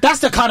ill. That's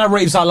the kind of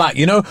raves I like.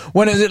 You know,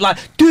 when is it like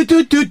do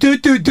do do do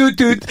do do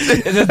do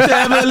the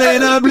devil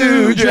in a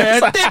blue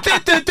dress,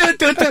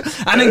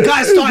 and then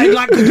guys started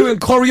like doing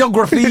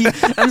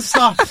choreography and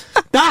stuff.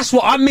 That's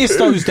what I miss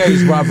those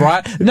days, bruv.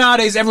 Right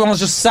nowadays, everyone's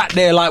just sat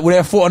there like with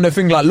their foot on their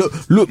thing, like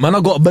look, man,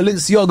 I got a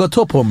Balenciaga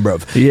top on,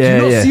 bruv. Yeah,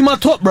 Do you not see my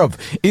top, bruv?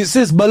 It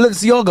says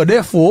Balenciaga,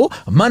 therefore,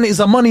 man is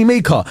a money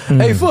maker.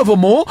 Hey,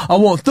 furthermore, I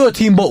want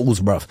 13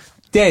 bottles, bruv.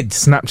 Dead.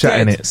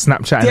 Snapchatting it.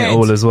 Snapchatting it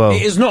all as well.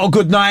 It is not a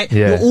good night.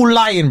 Yeah. You're all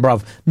lying,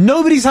 bruv.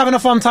 Nobody's having a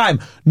fun time.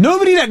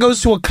 Nobody that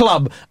goes to a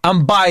club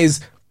and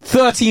buys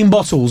 13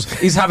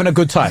 bottles is having a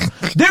good time.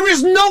 There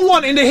is no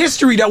one in the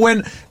history that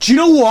went, do you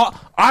know what?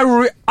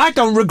 I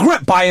don't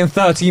regret buying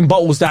 13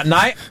 bottles that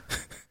night.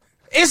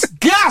 It's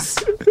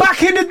gas.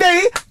 Back in the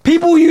day,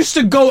 people used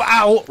to go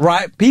out,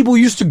 right? People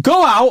used to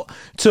go out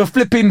to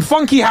flipping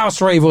Funky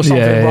House Rave or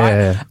something, right?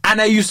 Yeah. And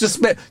they used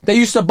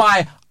to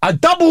buy a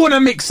double and a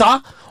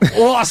mixer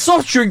or a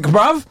soft drink,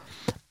 bruv.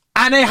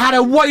 And they had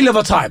a whale of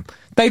a time.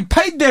 They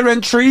paid their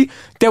entry.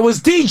 There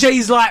was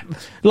DJs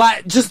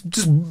like just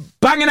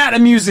banging out the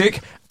music,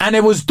 and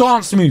there was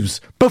dance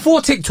moves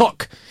before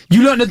TikTok.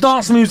 You learn the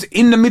dance moves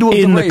in the middle of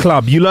the rave. In the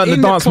club. You learn the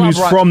dance moves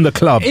from the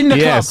club. In the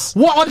yes.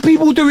 club. What are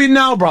people doing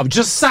now, bruv?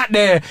 Just sat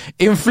there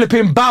in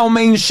flipping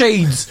Balmain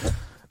shades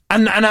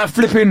and a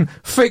flipping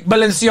fake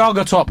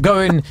Balenciaga top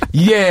going,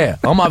 yeah,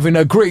 I'm having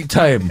a great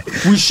time.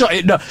 We shut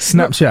it down.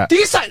 Snapchat.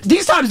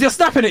 These times they're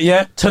snapping it,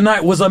 yeah?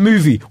 Tonight was a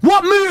movie.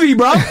 What movie,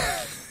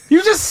 bruv?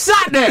 You just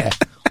sat there.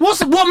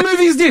 What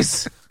movie is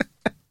this?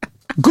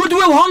 Good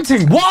Will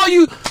Hunting.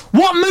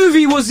 What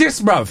movie was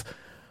this, bruv?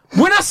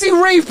 When I see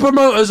rave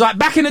promoters, like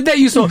back in the day,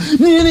 you saw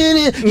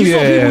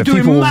people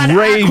doing mad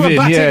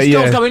acrobatic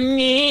stuff going.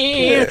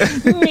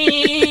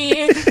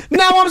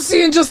 Now I'm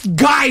seeing just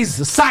guys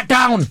sat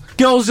down,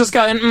 girls just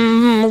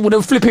going with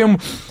a flipping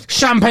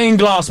champagne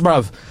glass,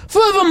 bruv.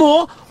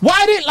 Furthermore,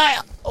 why did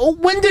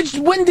when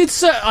did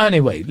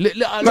anyway?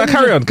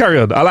 Carry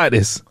on. I like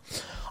this.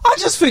 I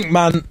just think,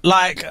 man,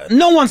 like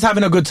no one's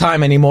having a good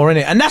time anymore,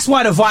 innit? And that's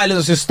why the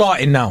violence is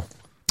starting now.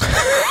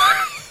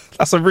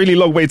 That's a really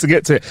long way to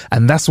get to it,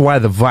 and that's why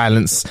the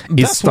violence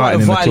is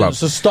starting in the club.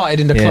 Violence has started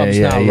in the clubs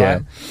now,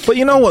 right? But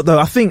you know what, though?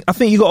 I think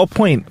you got a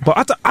point.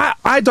 But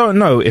I don't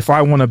know if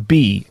I want to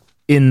be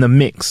in the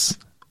mix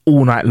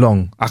all night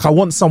long. Like, I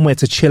want somewhere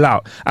to chill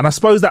out. And I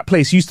suppose that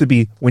place used to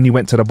be when you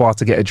went to the bar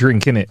to get a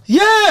drink, innit?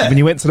 Yeah! When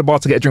you went to the bar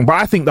to get a drink. But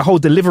I think the whole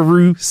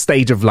Deliveroo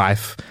stage of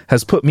life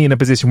has put me in a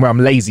position where I'm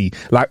lazy.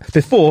 Like,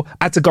 before,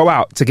 I had to go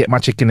out to get my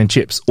chicken and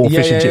chips or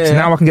fish and chips. Yeah.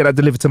 Now I can get that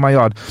delivered to my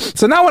yard.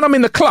 So now when I'm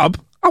in the club,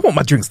 I want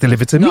my drinks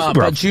delivered to me, bro.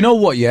 But you know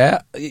what,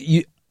 yeah?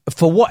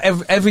 For what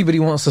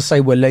everybody wants to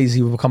say we're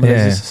lazy, we're becoming a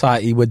lazy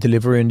society, we're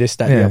delivering this,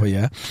 that, the other,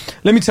 yeah?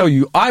 Let me tell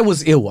you, I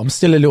was ill. I'm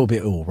still a little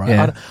bit ill, right?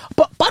 Yeah.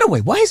 But by the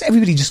way, why is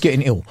everybody just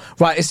getting ill?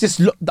 Right, it's this,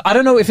 I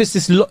don't know if it's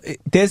this,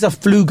 there's a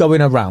flu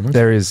going around.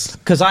 There is.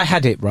 Because I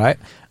had it, right?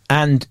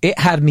 And it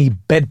had me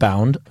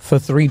bedbound for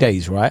 3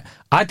 days, right?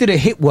 I did a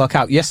HIIT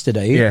workout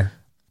yesterday. Yeah.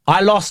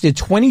 I lasted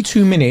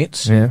 22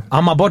 minutes. Yeah.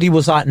 And my body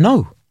was like,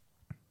 no.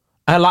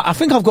 I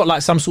think I've got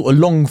like some sort of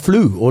long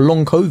flu or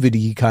long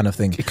COVID-y kind of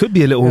thing. It could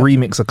be a little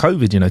remix of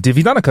COVID, you know. Have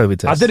you done a COVID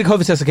test? I did a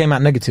COVID test that came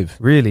out negative.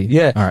 Really?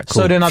 Yeah. All right,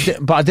 cool. So then I did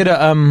a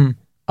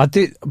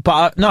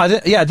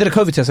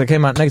COVID test that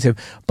came out negative.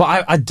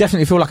 But I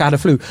definitely feel like I had a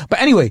flu. But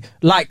anyway,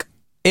 like,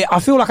 I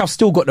feel like I've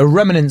still got the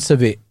remnants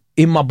of it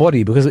in my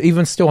body because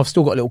even still, I've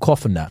still got a little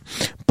cough and that.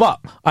 But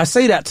I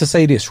say that to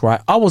say this, right?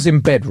 I was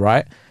in bed,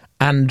 right?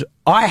 And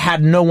I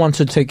had no one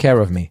to take care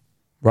of me,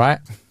 right?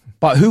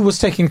 But who was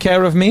taking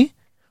care of me?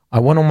 I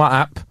went on my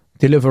app,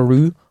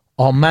 Deliveroo.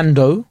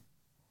 Armando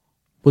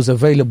was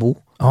available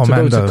to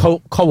go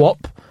to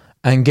Co-op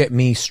and get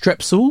me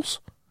Strepsils,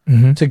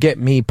 to get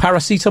me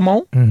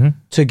paracetamol,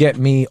 to get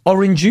me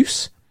orange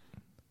juice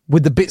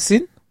with the bits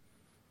in,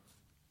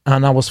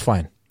 and I was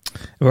fine.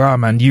 Right,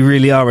 man, you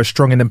really are a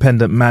strong,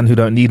 independent man who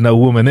don't need no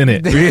woman,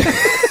 innit?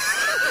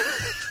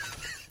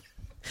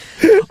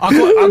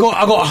 I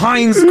got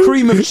Heinz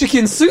cream of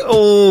chicken soup.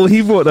 Oh,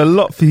 he brought a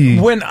lot for you.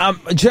 When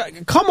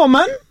come on,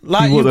 man!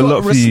 Like, you've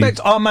got to respect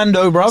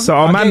Armando, bro. So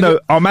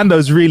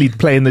Armando's really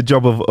playing the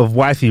job of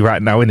wifey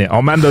right now, innit?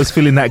 Armando's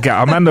filling that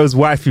gap. Armando's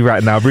wifey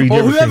right now, bringing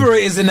or whoever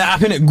it is in the app,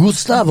 innit?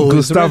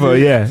 Gustavo,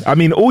 yeah. I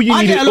mean, all you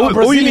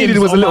needed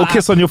was a little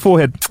kiss on your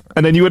forehead,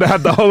 and then you would have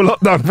had the whole lot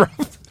done, bro.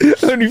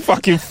 Only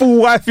fucking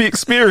full wifey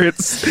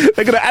experience.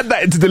 They're gonna add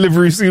that into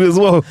delivery soon as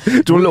well. Do you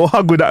want a little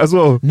hug with that as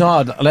well?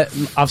 No,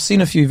 I've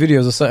seen a few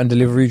videos of certain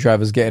delivery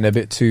drivers getting a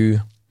bit too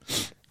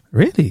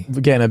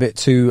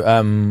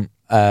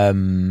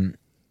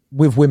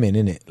with women,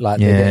 innit? Like,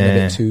 they're getting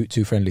a bit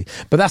too friendly.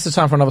 But that's the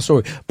time for another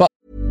story. But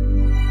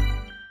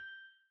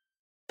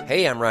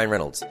Hey, I'm Ryan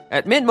Reynolds.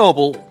 At Mint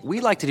Mobile,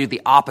 we like to do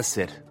the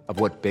opposite of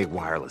what Big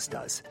Wireless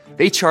does.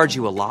 They charge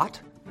you a lot.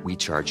 We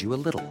charge you a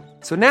little.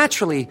 So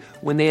naturally,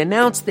 when they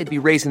announced they'd be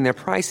raising their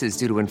prices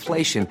due to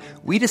inflation,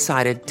 we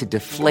decided to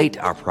deflate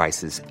our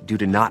prices due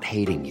to not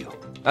hating you.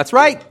 That's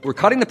right. We're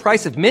cutting the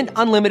price of Mint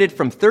Unlimited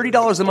from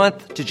 $30 a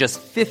month to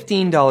just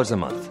 $15 a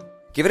month.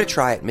 Give it a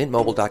try at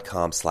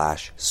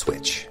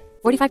mintmobile.com/switch.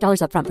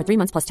 $45 up front for 3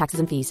 months plus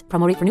taxes and fees.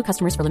 Promo rate for new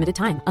customers for limited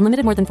time.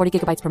 Unlimited more than 40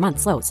 gigabytes per month.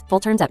 Slows full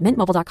terms at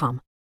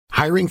mintmobile.com.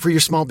 Hiring for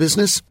your small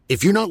business?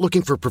 If you're not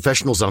looking for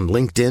professionals on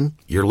LinkedIn,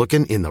 you're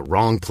looking in the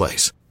wrong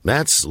place.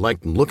 That's like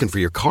looking for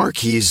your car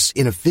keys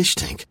in a fish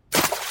tank.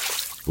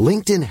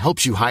 LinkedIn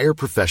helps you hire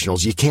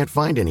professionals you can't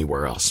find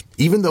anywhere else,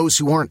 even those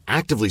who aren't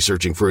actively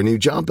searching for a new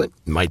job but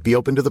might be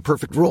open to the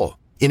perfect role.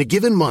 In a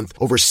given month,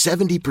 over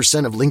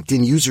 70% of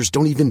LinkedIn users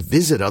don't even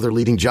visit other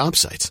leading job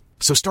sites.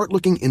 So start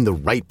looking in the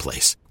right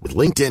place. With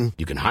LinkedIn,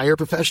 you can hire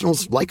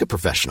professionals like a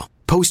professional.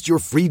 Post your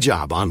free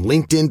job on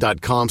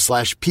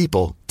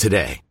linkedin.com/people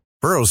today.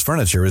 Burrow's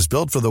furniture is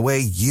built for the way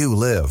you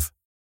live.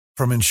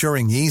 From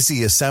ensuring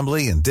easy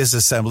assembly and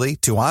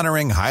disassembly to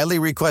honoring highly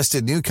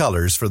requested new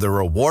colors for their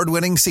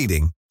award-winning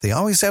seating, they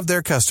always have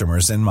their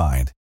customers in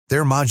mind.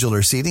 Their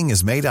modular seating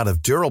is made out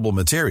of durable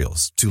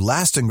materials to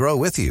last and grow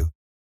with you.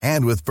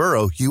 And with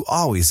Burrow, you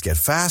always get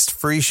fast,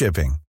 free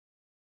shipping.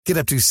 Get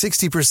up to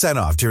 60%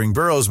 off during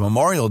Burrow's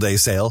Memorial Day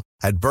sale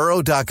at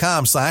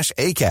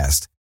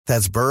burrow.com/ACAST.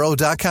 That's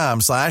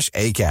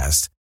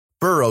burrow.com/ACAST.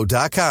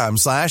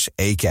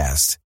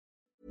 burrow.com/ACAST.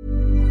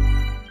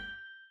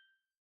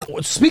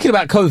 Speaking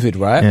about COVID,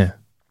 right? Yeah.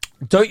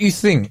 Don't you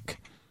think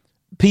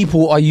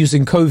people are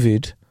using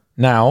COVID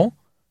now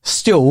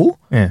still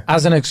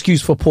as an excuse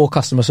for poor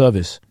customer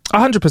service?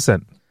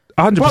 100%.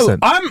 100%.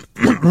 Bro, I'm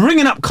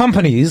ringing up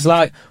companies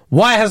like,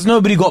 why has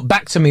nobody got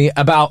back to me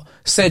about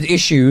said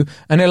issue?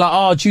 And they're like,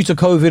 oh, due to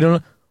COVID.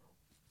 And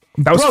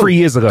That was 3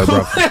 years ago, bro.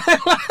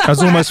 That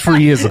was almost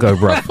 3 years ago,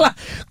 bro.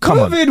 Come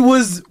on. COVID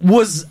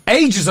was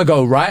ages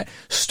ago, right?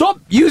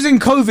 Stop using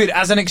COVID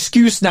as an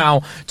excuse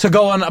now to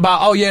go on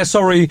about, oh yeah,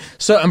 sorry,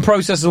 certain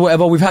processes or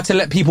whatever, we've had to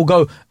let people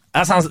go.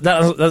 That's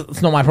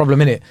not my problem,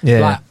 innit? Yeah.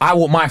 Like, I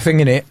want my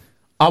thing in it.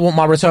 I want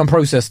my return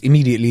process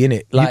immediately,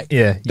 innit? Like,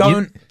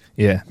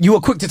 you were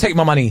quick to take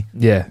my money.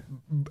 Yeah.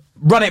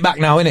 Run it back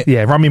now, innit?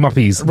 Yeah, run me my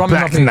peas. Run me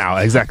my Back peas. now,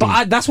 exactly.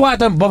 But that's why I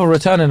don't bother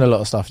returning a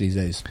lot of stuff these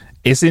days.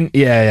 It's in,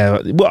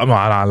 Well,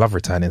 I love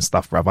returning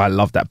stuff, bruv. I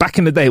love that. Back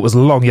in the day, it was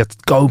long. You had to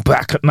go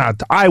back. Now,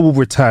 I will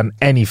return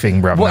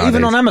anything, bruv. What,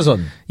 even nowadays. on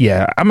Amazon?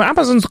 Yeah,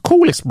 Amazon's the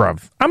coolest,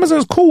 bruv.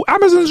 Amazon's cool.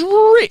 Amazon's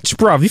rich,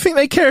 bruv. You think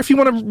they care if you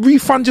want to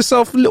refund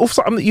yourself a little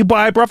something that you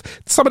buy, bruv?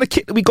 Some of the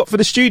kit that we got for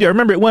the studio,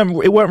 remember, it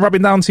weren't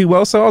rubbing down too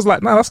well. So I was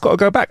like, no, that's got to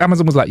go back.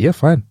 Amazon was like, yeah,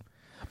 fine.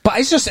 But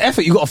it's just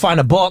effort. You got to find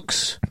a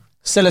box,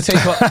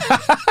 sellotape.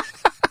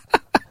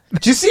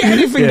 Do you see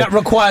anything that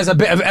requires a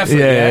bit of effort?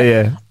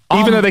 Yeah.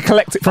 Even though they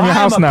collect it from your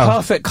house now. I'm a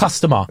perfect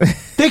customer.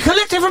 They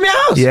collect it from your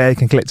house. Yeah, you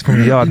can collect it from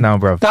your yard now,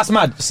 bruv. That's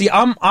mad. See,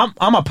 I'm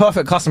a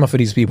perfect customer for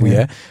these people,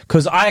 yeah,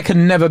 because I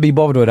can never be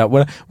bothered with that.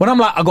 When I'm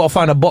like, I got to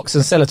find a box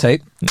and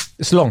sellotape,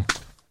 it's long.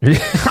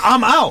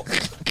 I'm out.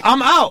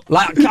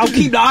 Like, I'll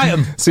keep the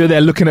item. So you're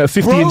there looking at a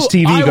 50-inch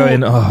TV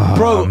going,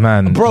 oh,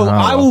 man. Bro, oh.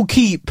 I will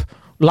keep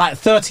like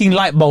 13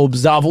 light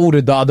bulbs that I've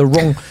ordered that are the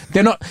wrong.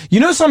 They're not. You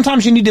know,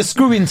 sometimes you need a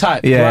screw-in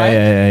type, right?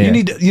 Yeah.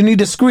 You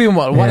need a screw-in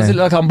one. Why does it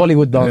look like I'm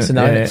Bollywood dancing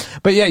now? Yeah.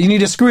 But yeah, you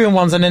need a screw-in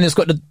ones, and then it's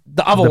got the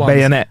other ones.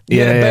 Bayonet. The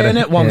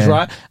bayonet ones,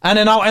 right? And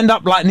then I'll end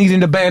up like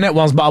needing the bayonet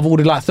ones, but I've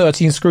ordered like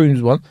 13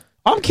 screw-in ones.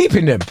 I'm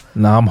keeping them.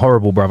 Nah, I'm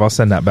horrible, bruv. I'll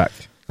send that back.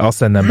 I'll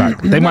send them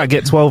back. They might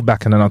get 12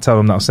 back, and then I'll tell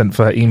them that I've sent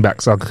 13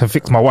 back so I can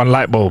fix my one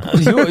light bulb.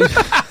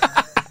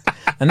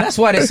 And that's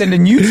why they're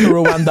sending you to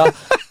Rwanda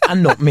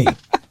and not me.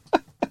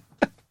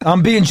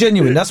 I'm being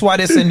genuine. That's why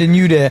they're sending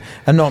you there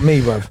and not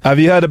me, bro. Have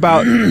you heard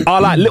about our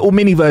like little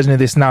mini version of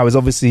this now? Is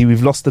obviously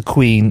we've lost the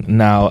Queen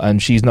now,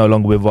 and she's no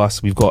longer with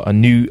us. We've got a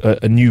new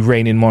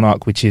reigning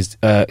monarch, which is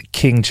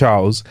King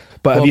Charles.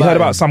 But have you heard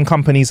about some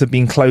companies have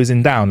been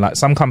closing down? Like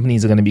some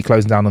companies are going to be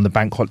closing down on the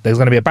bank. There's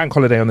going to be a bank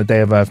holiday on the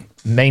day of her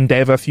main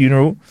day of her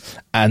funeral,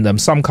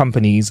 and some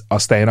companies are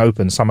staying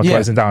open. Some are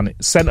closing down.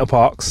 Centre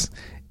Parks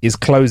is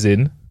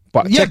closing.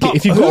 But check it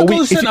if you've got a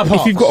week.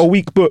 If you've got a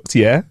week booked,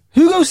 yeah.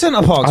 Who goes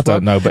Centre Parks? I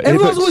don't know, but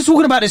everyone's always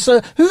talking about this.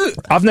 Who?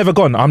 I've never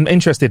gone. I'm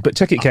interested, but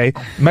check it, Kay.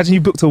 Imagine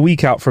you booked a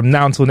week out from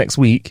now until next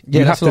week.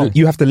 Yeah,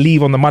 you have to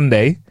leave on the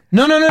Monday.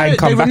 No. And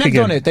come back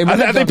again. On it. They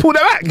pulled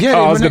it back. Yeah,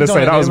 I was going to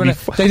say that would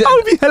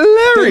be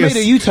hilarious. They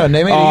made a U-turn.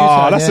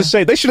 That's a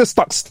shame. They should have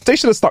stuck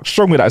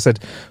strong with that. I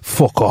said,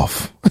 fuck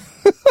off.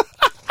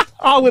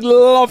 I would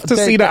love to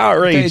see that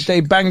outrage.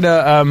 They banged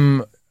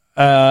a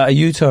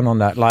U-turn on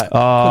that, like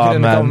quicker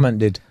than the government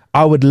did.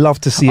 I would love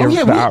to see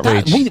that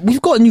outrage.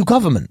 We've got a new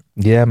government.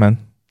 Yeah, man.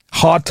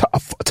 Hard,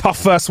 tough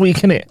first week,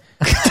 innit?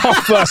 Tough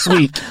first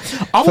week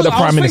for the Prime Minister.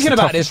 I was thinking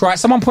about this, right?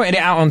 Someone pointed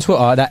it out on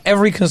Twitter that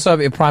every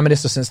Conservative Prime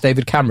Minister since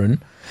David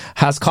Cameron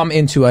has come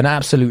into an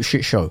absolute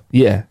shit show.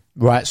 Yeah.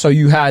 Right? So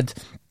you had,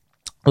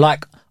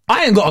 like,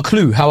 I ain't got a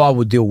clue how I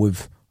would deal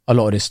with a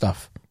lot of this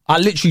stuff. I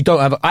literally don't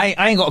have, I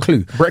ain't got a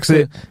clue.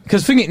 Brexit.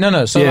 Because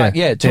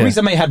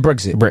Theresa May had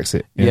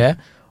Brexit. Yeah.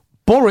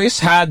 Boris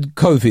had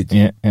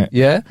COVID.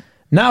 Yeah.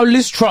 Now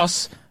Liz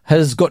Truss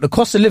has got the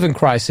cost of living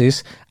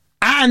crisis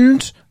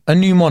and a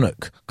new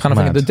monarch. Kind of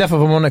thing. The death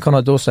of a monarch on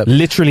her doorstep.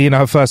 Literally in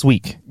her first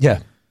week. Yeah.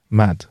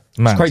 Mad.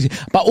 It's crazy.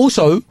 But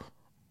also,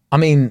 I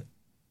mean,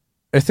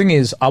 the thing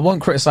is, I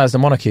won't criticise the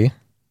monarchy.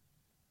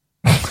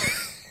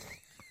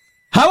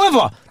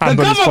 However, the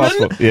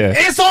government,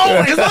 it's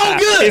all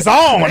good. It's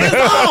on.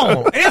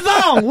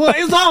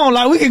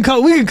 Like we can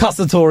cuss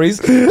the Tories.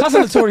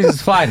 Cussing the Tories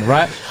is fine,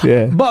 right?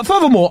 Yeah. But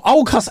furthermore, I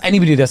will cuss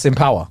anybody that's in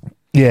power.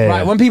 Yeah.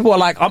 Right. When people are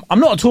like, I'm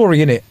not a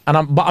Tory in it,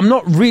 but I'm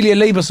not really a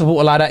Labour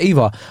supporter like that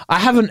either. I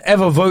haven't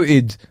ever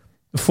voted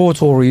for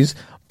Tories,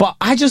 but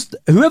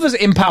whoever's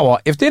in power,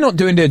 if they're not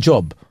doing their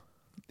job,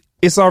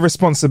 it's our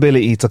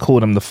responsibility to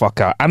call them the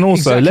fuck out. And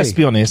also, Exactly. let's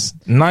be honest,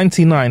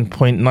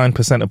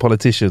 99.9% of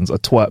politicians are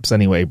twerps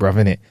anyway, bruv,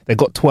 innit? They've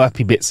got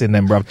twerpy bits in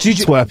them, bruv.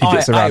 Twerpy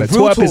bits around it.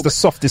 real Twerp is talk. the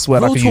softest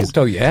word I Real can talk, use.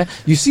 though, yeah?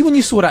 You see when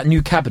you saw that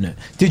new cabinet,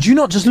 did you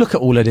not just look at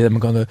all of them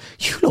and go,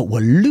 you lot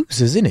were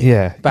losers, innit?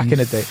 Yeah. Back you in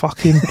the day.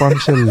 fucking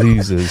bunch of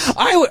losers.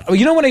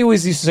 You know when they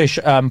always used to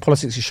say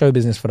politics is show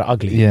business for the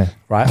ugly? Yeah.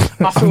 Right?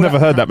 I've never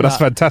heard that, but that's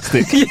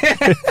fantastic.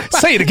 Yeah.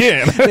 Say it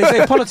again. They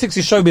say politics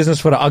is show business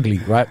for the ugly,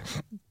 right?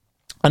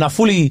 And I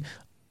thought,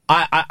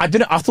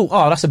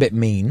 oh, that's a bit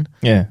mean.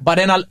 Yeah. But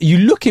then you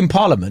look in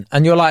Parliament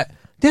and you're like,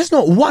 there's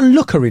not one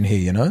looker in here,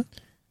 you know?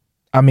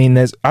 I mean,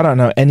 I don't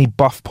know any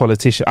buff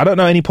politician. I don't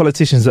know any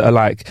politicians that are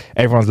like,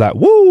 everyone's like,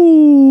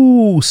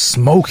 woo,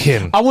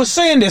 smoking. I was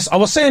saying this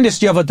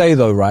the other day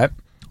though, right?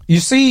 You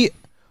see,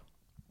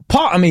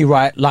 part of me,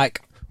 right,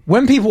 like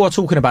when people are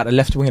talking about the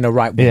left wing and the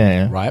right wing,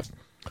 Yeah. right?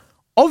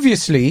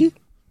 Obviously,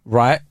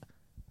 right,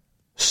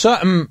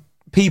 certain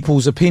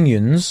people's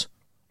opinions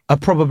are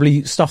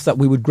probably stuff that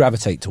we would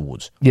gravitate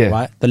towards. Yeah.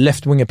 Right? The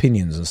left wing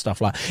opinions and stuff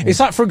like. It's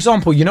like, for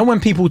example, you know when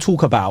people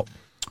talk about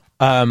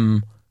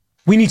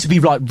we need to be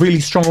like really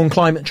strong on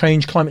climate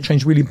change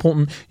really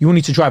important, you all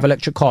need to drive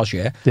electric cars,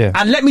 yeah? Yeah.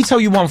 And let me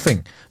tell you one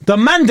thing. The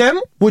man them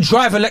would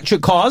drive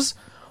electric cars,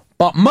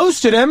 but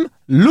most of them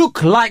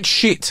look like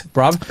shit,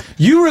 bruv.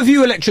 You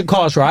review electric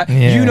cars, right?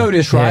 Yeah, You know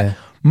this, right? yeah.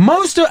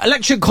 Most of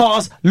electric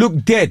cars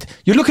look dead.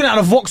 You're looking at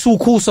a Vauxhall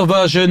Corsa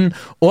version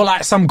or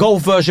like some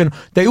Golf version.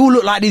 They all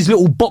look like these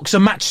little box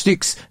of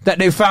matchsticks that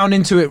they found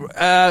into it.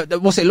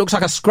 It looks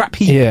like a scrap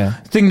heap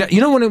thing that,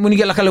 you know, when you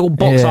get like a little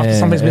box after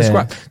something's been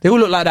scrapped. They all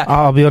look like that.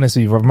 I'll be honest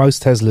with you, bro,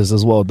 most Teslas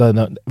as well don't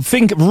know.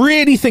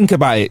 Really think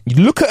about it.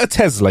 You look at a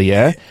Tesla,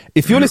 yeah?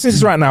 If you're listening to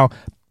this right now,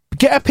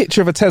 get a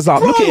picture of a Tesla,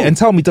 look at it and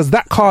tell me, does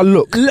that car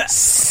look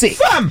sick?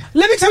 Fam,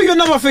 let me tell you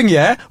another thing,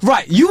 yeah?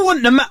 Right, you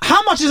want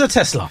how much is a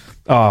Tesla?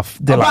 Oh,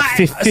 they're like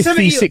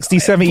 50, 60,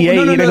 70, 80.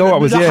 No, they go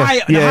upwards, the yeah.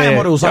 higher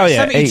models, like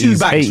 72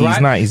 bags, 80s,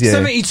 right? 90s, yeah.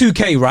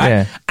 72k, right?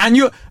 Yeah. And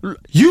you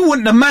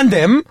want the man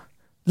them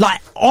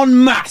like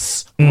en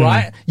masse,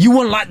 right? You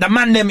want like the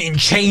man them in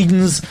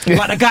chains,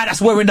 like the guy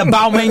that's wearing the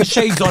Balmain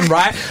shades on,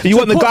 right? You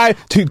want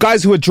the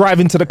guys who are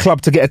driving to the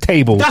club to get a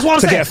table. That's what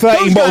I'm to saying. get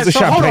 13 bottles of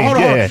champagne. Hold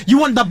on. You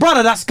want the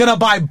brother that's gonna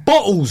buy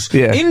bottles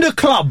in the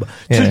club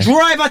to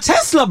drive a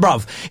Tesla,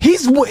 bruv.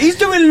 He's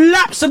doing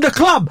laps of the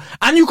club,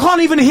 and you can't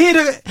even hear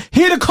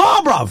the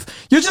car, bruv.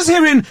 You're just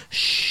hearing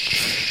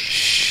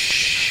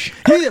shh.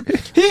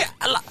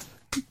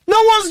 No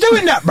one's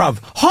doing that, bruv.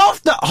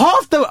 Half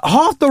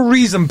the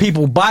reason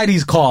people buy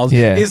these cars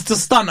is to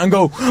stunt and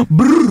go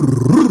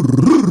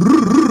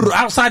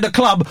outside the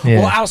club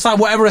or outside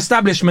whatever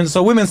establishment,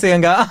 so women see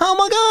and go, oh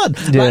my god.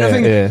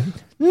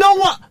 No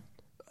one.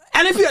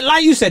 And if you,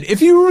 like you said,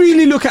 if you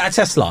really look at a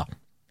Tesla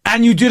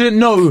and you didn't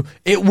know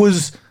it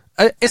was,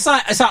 it's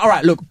like all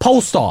right, look,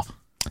 Polestar.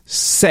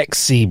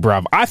 Sexy,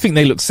 bruv. I think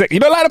they look sexy.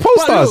 You don't like the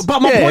Polestars?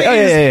 But my point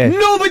is,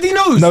 nobody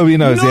knows. Nobody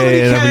knows. Nobody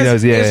cares. Nobody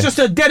knows. Yeah. It's just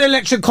a dead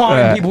electric car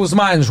in people's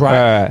minds,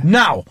 right?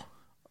 Now,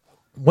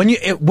 when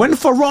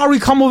Ferrari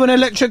come with an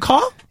electric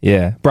car,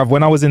 bruv.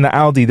 When I was in the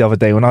Audi the other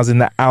day, when I was in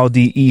the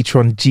Audi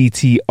e-tron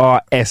GT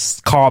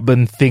RS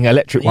carbon thing,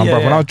 electric one,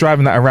 bruv. When I was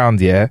driving that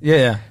around,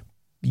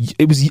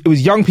 it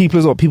was young people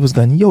as well. People was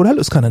going, yo, that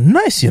looks kind of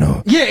nice, you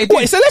know. Yeah,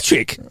 it's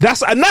electric.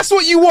 That's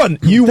what you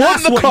want. You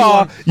want the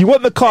car. You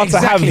want the car to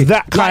have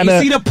that kind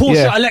of. You see the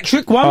Porsche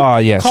electric one? Oh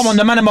yes. Come on,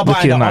 the man in my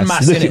buying that on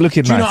mass.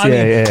 Looking Do you know nice. what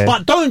I mean?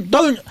 But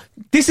don't.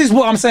 This is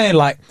what I'm saying.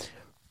 Like,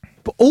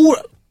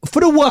 for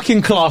the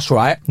working class,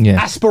 right?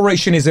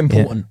 Aspiration is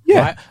important.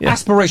 Right?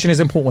 Aspiration is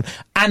important,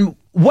 and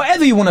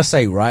whatever you want to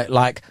say, right?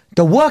 Like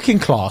the working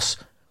class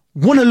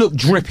want to look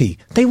drippy.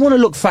 They want to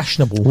look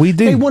fashionable. We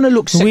do. They want to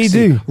look sexy. We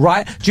do.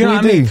 Right? Do you know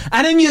what I mean?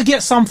 And then you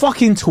get some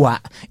fucking twat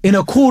in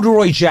a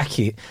corduroy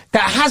jacket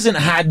that hasn't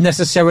had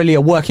necessarily a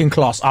working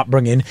class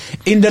upbringing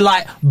in the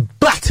like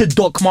battered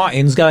Doc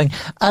Martens going,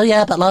 oh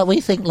yeah, but like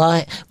we think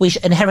like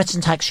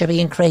inheritance tax should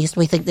be increased.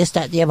 We think this,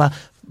 that, the other.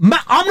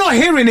 I'm not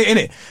hearing it,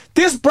 innit?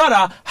 This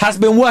brother has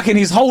been working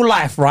his whole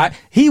life, right?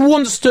 He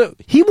wants to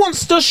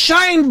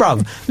shine,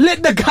 bruv.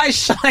 Let the guy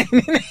shine,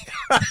 innit?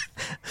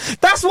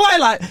 That's why,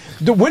 like,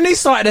 when they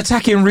started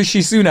attacking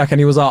Rishi Sunak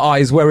and he was like, oh,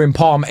 he's wearing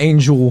Palm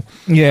Angel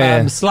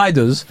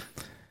sliders,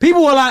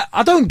 people were like,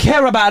 I don't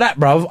care about that,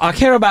 bruv. I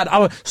care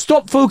about,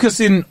 stop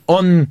focusing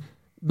on,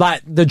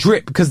 like, the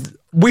drip, because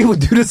we would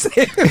do the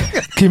same.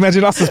 Can you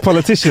imagine us as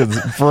politicians,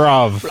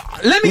 bruv?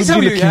 Let me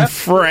tell you,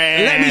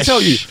 fresh. Let me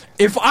tell you,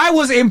 if I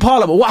was in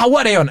Parliament, what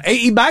are they on?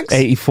 80 bags?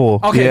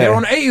 84. Okay, they're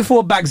on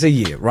 84 bags a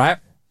year, right?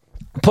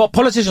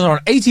 Politicians are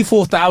on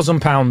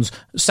 £84,000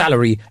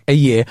 salary a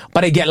year,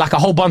 but they get like a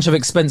whole bunch of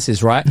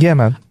expenses, right? Yeah,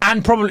 man.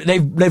 And probably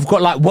they've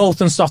got like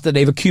wealth and stuff that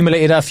they've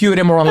accumulated. A few of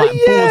them are on like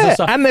boards and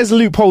stuff. And there's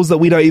loopholes that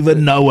we don't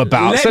even know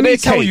about. Let me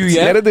tell you,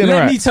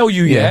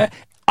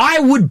 I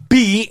would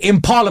be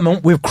in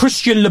Parliament with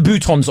Christian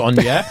Louboutins on,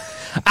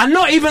 And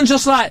not even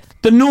just like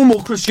the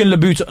normal Christian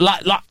Louboutin.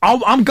 Like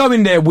I'm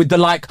going there with the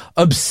like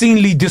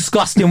obscenely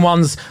disgusting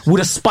ones with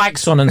the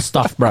spikes on and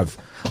stuff, bruv.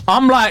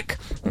 I'm like,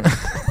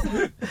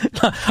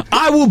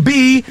 I will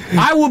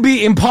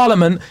be in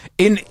Parliament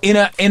in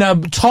a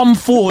Tom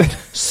Ford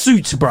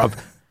suit, bruv.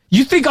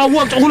 You think I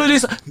worked all of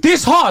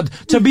this hard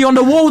to be on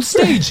the world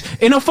stage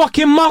in a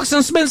fucking Marks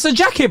and Spencer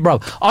jacket, bro?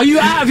 Are you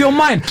out of your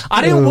mind?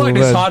 I didn't work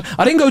this hard.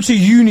 I didn't go to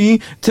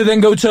uni to then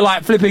go to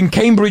like flipping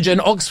Cambridge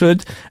and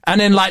Oxford and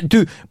then like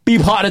be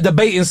part of the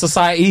debating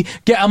society,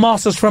 get a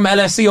master's from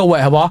LSE or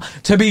whatever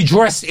to be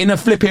dressed in a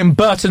flipping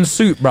Burton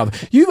suit, bro.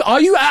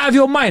 Are you out of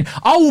your mind?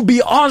 I will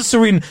be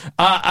answering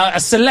a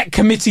select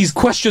committee's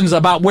questions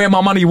about where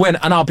my money went,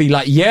 and I'll be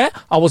like, yeah,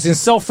 I was in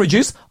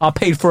Selfridges, I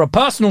paid for a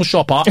personal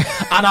shopper,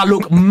 and I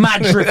look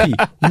mad drippy.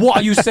 What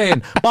are you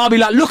saying? But I'll be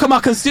like, look at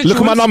my constituents.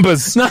 Look at my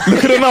numbers. Look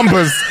at the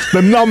numbers.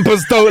 The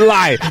numbers don't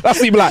lie. That's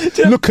what you be like,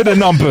 look at the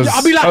numbers.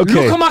 I'll be like, okay.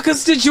 Look at my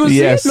constituency.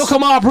 Yes. Look at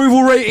my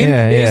approval rating.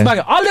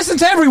 Yeah. I'll listen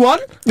to everyone.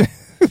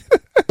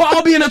 But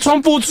I'll be in a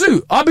Tom Ford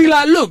suit. I'll be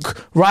like,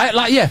 look, right?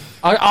 Like, yeah,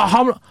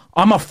 I'm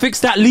gonna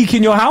fix that leak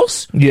in your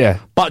house. Yeah.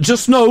 But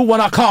just know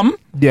when I come,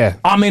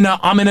 I'm in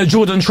a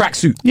Jordan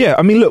tracksuit. Yeah,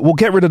 I mean, look, we'll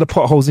get rid of the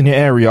potholes in your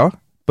area.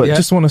 But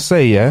just want to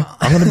say,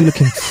 I'm going to be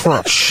looking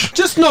fresh.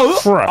 Just know,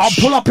 I'll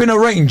pull up in a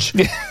range.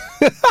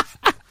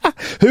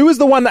 Who was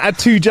the one that had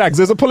 2 Jags?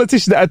 There's a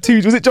politician that had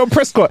 2. Was it John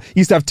Prescott? He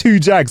used to have 2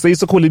 Jags. They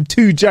used to call him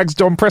 2 Jags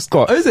John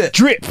Prescott. Is it?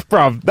 Drip,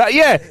 bruv.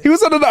 He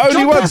was one of the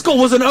only ones. John Prescott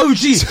was an OG.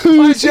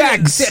 2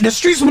 Jags. The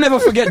streets will never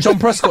forget John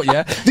Prescott,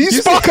 yeah? Do you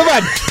sparker,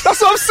 man? That's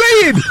what I'm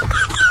saying.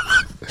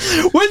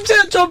 When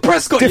John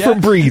Prescott,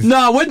 different breed.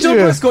 No, when John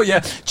Prescott,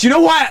 do you know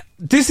why?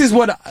 This is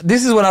when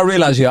I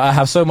realised, I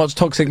have so much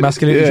toxic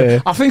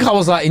masculinity. I think I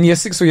was like in year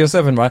 6 or year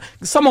 7, right?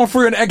 Someone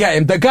threw an egg at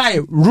him. The guy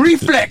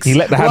reflex. He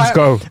let the hands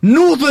go.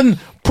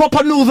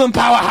 Proper northern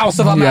powerhouse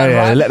of a man,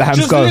 right? Let the hands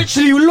just go.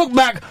 Literally look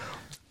back.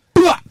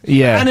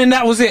 And then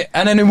that was it.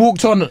 And then he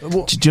walked on.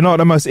 Do you know what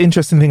the most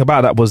interesting thing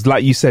about that was?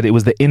 Like you said, it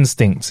was the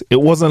instinct.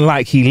 It wasn't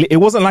like he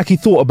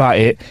thought about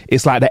it.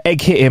 It's like the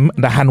egg hit him,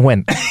 the hand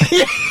went.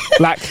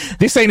 Like,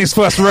 this ain't his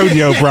first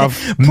rodeo,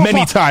 bruv.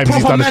 Many times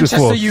he's done this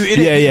before. Like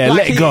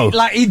let it go.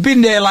 Like, he'd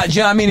been there, like, do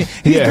you know what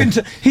I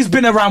mean? He's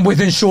been around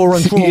with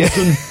insurance rules. And, do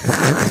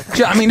you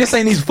know what I mean? This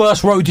ain't his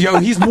first rodeo.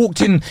 He's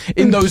walked in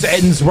those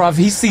ends, bruv.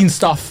 He's seen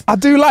stuff. I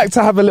do like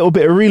to have a little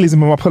bit of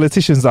realism with my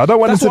politicians, though. I don't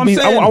want them to be...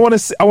 I want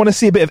to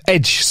see a bit of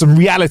edge, some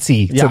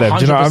reality to them.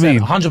 Do you know what I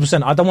mean?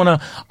 100%.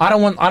 I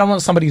don't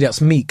want somebody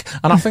that's meek.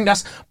 And I think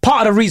that's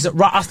part of the reason,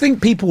 right? I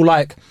think people,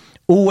 like,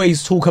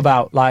 always talk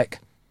about, like,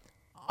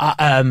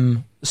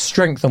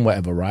 strength and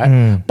whatever,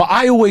 right? But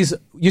I always,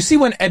 you see,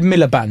 when Ed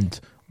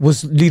Miliband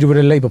was leader of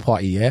the Labour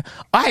Party,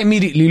 I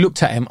immediately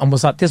looked at him and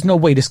was like, there's no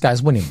way this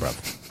guy's winning,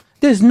 bruv.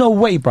 There's no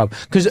way, bruv.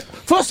 Because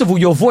first of all,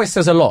 your voice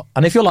says a lot.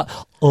 And if you're like,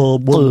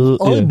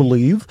 I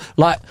believe,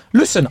 like,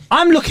 listen,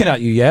 I'm looking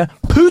at you,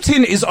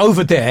 Putin is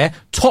over there,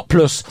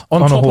 topless,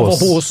 on top of a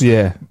horse,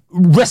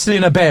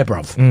 wrestling a bear,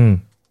 bruv.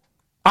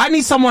 I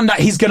need someone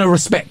that he's going to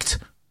respect.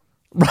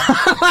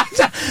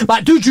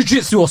 Like do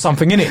jiu-jitsu or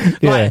something,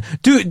 innit? Like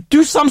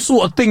do some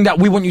sort of thing that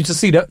we want you to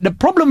see. The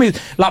problem is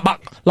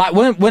like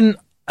when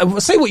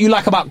say what you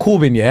like about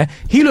Corbyn,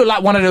 he looked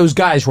like one of those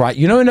guys, right?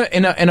 You know,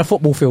 in a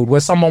football field where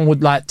someone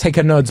would like take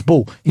a nerd's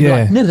ball. He'd be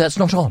like, no, that's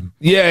not on.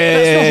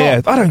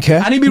 I don't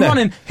care. And he'd be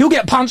running. He'll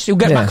get punched. He'll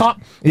get back up.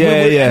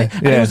 And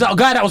he was like a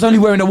guy that was only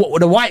wearing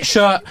the white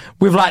shirt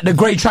with like the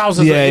grey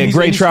trousers.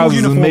 Grey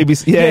trousers and maybe.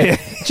 Do you know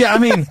what I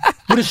mean?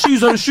 With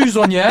the shoes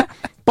on,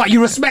 But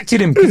you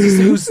respected him because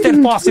he was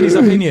steadfast in his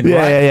opinion.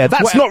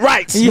 That's not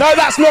right. No,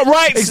 that's not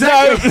right.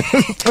 Exactly.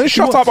 No.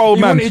 Shut up, old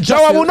man.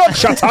 No, I will not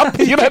shut up.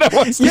 You know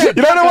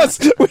what?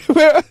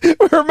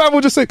 Where a man will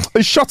just say,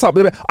 shut up.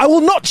 I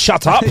will not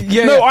shut up.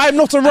 No, I am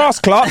not a Ras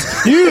clot.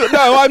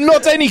 No, I'm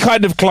not any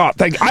kind of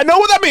clot. I know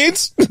what that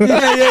means.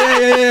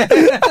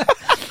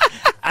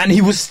 And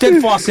he was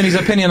steadfast in his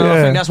opinion, and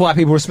I think that's why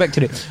people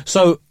respected it.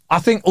 So I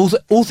think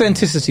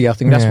authenticity, I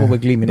think that's what we're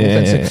gleaming.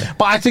 Authenticity.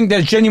 But I think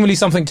there's genuinely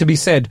something to be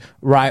said,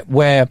 right,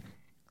 where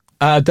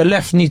the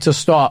left need to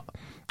start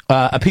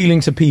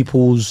appealing to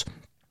people's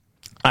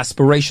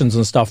aspirations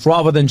and stuff,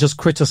 rather than just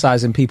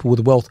criticising people with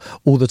wealth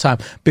all the time.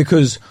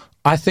 Because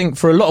I think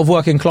for a lot of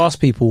working class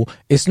people,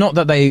 it's not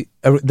that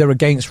they're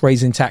against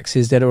raising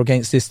taxes, they're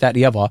against this, that,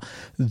 the other.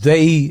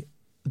 They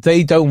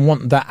don't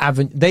want that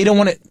avenue. They don't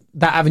want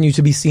that avenue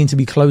to be seen to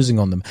be closing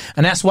on them.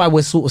 And that's why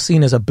we're sort of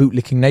seen as a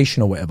bootlicking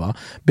nation or whatever,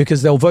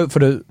 because they'll vote for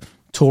the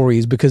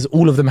Tories because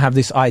all of them have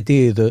this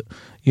idea that,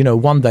 you know,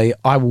 one day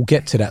I will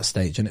get to that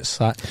stage. And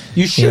it's like,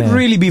 you should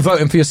really be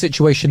voting for your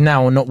situation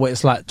now and not what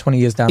it's like 20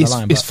 years down the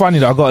line. It's funny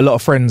that I've got a lot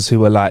of friends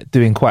who are like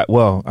doing quite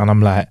well. And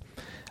I'm like,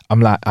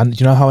 and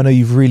you know how I know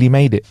you've really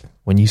made it?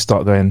 When you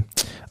start going,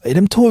 hey,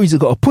 them Tories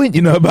have got a point,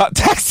 you know, about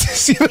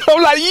taxes. You know,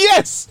 I'm like,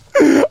 yes.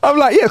 I'm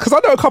like, yeah, because I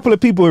know a couple of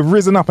people who have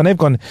risen up and they've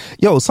gone,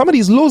 yo, some of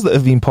these laws that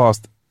have been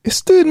passed,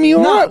 it's doing me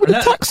all right with the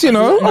tax, you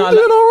know. I'm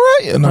doing all right,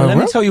 you know. Let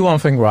me tell you one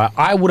thing, right?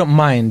 I wouldn't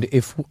mind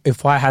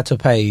if I had to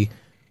pay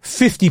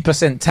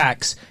 50%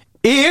 tax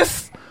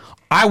if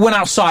I went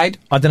outside.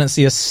 I didn't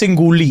see a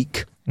single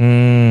leak.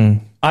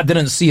 I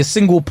didn't see a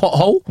single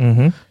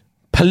pothole.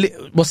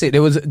 What's it?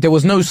 There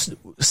was no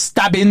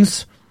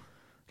stabbings.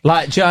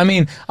 Like, do you know what I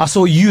mean? I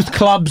saw youth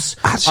clubs.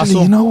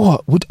 Actually, you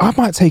know what? I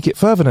might take it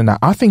further than that.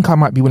 I think I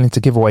might be willing to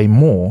give away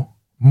more,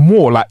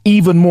 like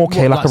even more,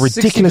 like a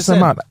ridiculous 60%?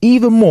 Amount.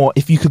 Even more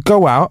if you could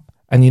go out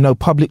and, you know,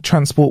 public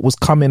transport was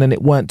coming and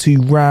it weren't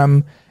too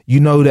ram. You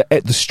know,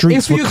 the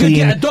streets were clean. If you could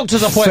get a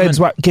doctor's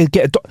appointment.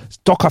 Get a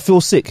doc, I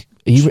feel sick.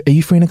 Are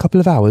you free in a couple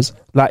of hours?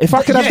 Like, if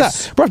I could have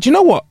that. Bro, do you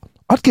know what?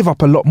 I'd give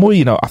up a lot more,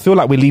 you know. I feel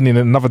like we're leaning in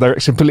another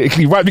direction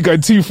politically. Might be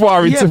going too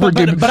far into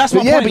friggin'... But that's my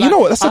point. Yeah, but you know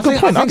what? That's a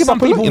good point. I'll give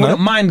up a lot, you know. People wouldn't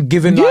mind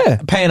giving,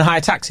 paying high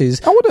taxes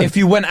if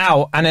you went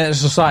out and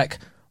it's just like,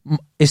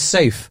 it's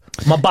safe.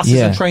 My buses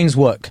and trains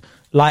work.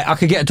 Like, I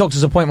could get a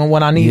doctor's appointment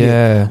when I need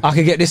it. I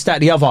could get this, that,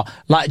 the other.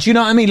 Like, do you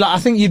know what I mean? Like, I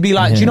think you'd be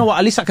like, do you know what?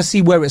 At least I could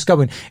see where it's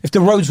going. If the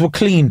roads were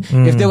clean,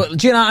 if they were,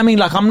 do you know what I mean?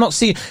 Like, I'm not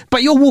seeing,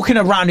 but you're walking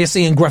around, you're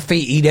seeing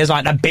graffiti. There's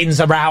like the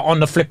bins are out on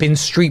the flipping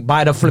street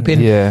by the flipping.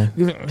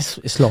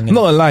 It's long.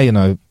 Not a lie, you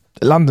know.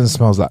 London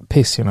smells like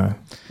piss, you know.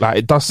 Like,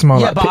 it does smell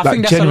like piss.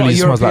 Like, generally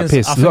smells like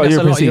piss. A lot of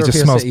European cities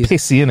just smells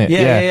pissy, innit?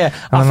 Yeah.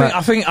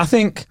 I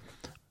think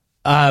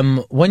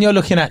when you're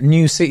looking at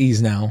new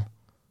cities now,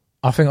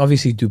 I think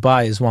obviously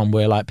Dubai is one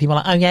where like people are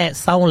like, oh yeah, it's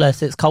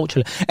soulless, it's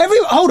cultureless.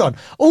 Hold on.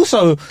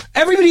 Also,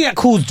 everybody that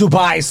calls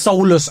Dubai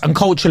soulless and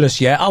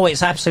cultureless,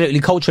 it's absolutely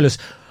cultureless.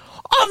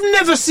 I've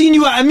never seen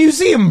you at a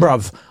museum,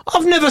 bruv.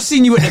 I've never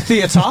seen you at the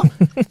theatre.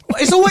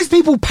 It's always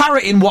people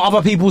parroting what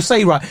other people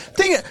say, right?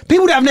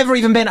 People that have never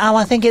even been,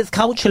 I think it's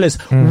cultureless.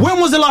 When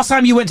was the last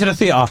time you went to the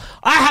theatre?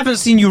 I haven't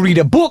seen you read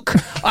a book.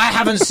 I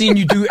haven't seen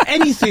you do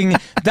anything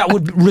that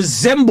would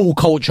resemble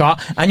culture,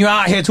 and you're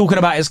out here talking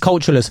about it's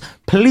cultureless.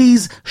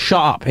 Please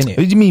shut up, innit? What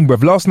do you mean,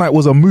 bruv? Last night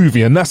was a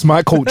movie, and that's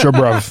my culture,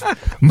 bruv.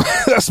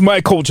 That's my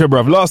culture,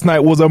 bruv. Last night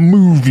was a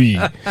movie.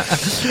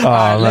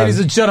 Ladies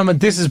and gentlemen,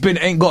 this has been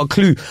Ain't Got a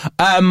Clue.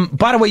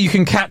 By the way, you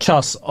can catch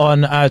us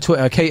on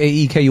Twitter,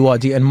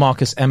 KAEKURD, and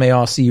Marcus,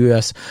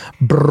 MARCUS,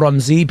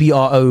 Bronzy,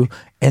 BRONZY.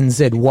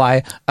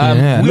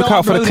 Look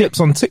out for the clips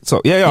on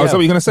TikTok. Yeah, that's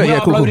what you're going to say. We're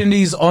uploading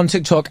these on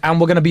TikTok, and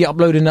we're going to be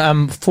uploading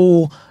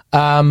full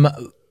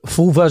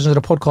versions of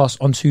the podcast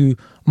onto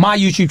my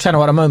YouTube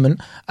channel at the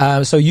moment.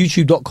 So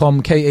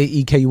youtube.com,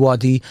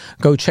 KAEKURD.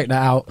 Go check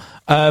that out.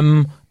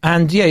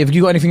 And yeah, if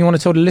you got anything you want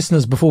to tell the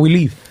listeners before we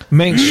leave,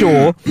 make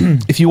sure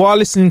if you are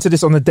listening to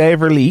this on the day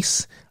of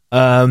release,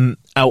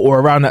 or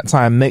around that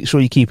time, make sure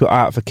you keep your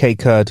eye out for K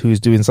Kurd, who's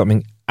doing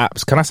something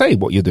apps. Can I say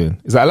what you're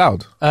doing? Is that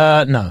allowed?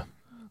 No.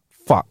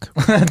 Fuck.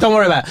 Don't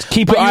worry about it.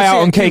 Keep your eye out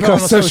on K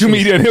Kurd's social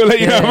media and he'll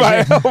let you know.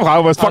 Right? I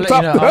was fucked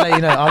up. I'll let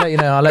you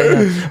know.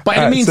 But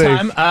in the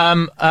meantime,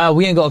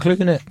 we ain't got a clue,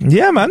 innit?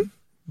 Yeah, man.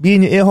 Be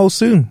in your ear hole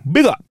soon.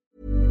 Big up.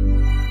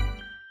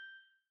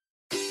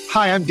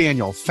 Hi, I'm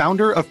Daniel,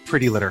 founder of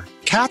Pretty Litter.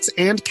 Cats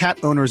and cat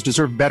owners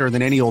deserve better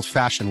than any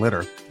old-fashioned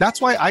litter. That's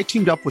why I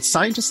teamed up with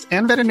scientists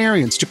and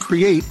veterinarians to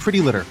create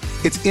Pretty Litter.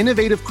 Its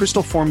innovative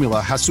crystal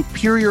formula has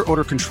superior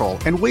odor control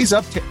and weighs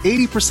up to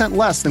 80%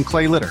 less than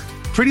clay litter.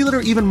 Pretty Litter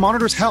even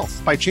monitors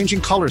health by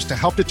changing colors to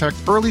help detect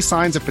early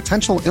signs of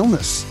potential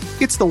illness.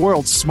 It's the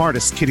world's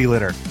smartest kitty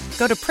litter.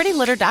 Go to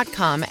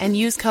prettylitter.com and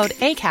use code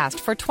ACAST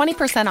for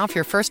 20% off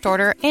your first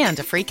order and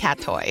a free cat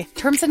toy.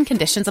 Terms and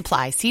conditions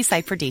apply. See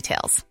site for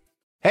details.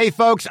 Hey,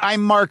 folks,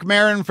 I'm Mark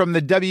Maron from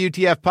the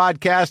WTF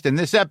Podcast, and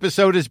this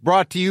episode is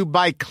brought to you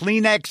by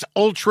Kleenex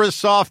Ultra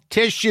Soft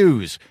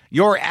Tissues,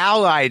 your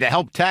ally to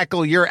help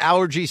tackle your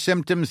allergy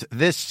symptoms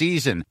this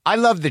season. I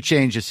love the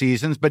change of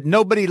seasons, but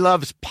nobody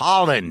loves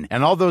pollen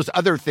and all those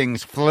other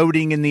things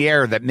floating in the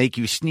air that make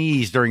you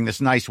sneeze during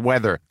this nice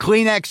weather.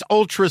 Kleenex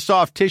Ultra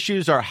Soft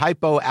Tissues are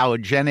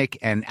hypoallergenic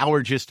and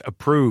allergist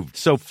approved,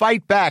 so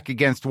fight back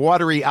against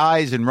watery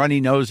eyes and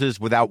runny noses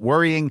without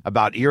worrying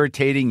about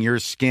irritating your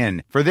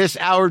skin. For this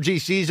allergy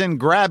season,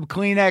 grab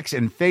Kleenex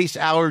and face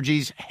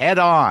allergies head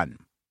on.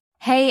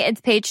 Hey, it's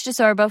Paige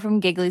DeSorbo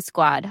from Giggly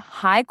Squad.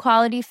 High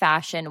quality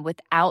fashion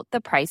without the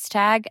price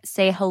tag.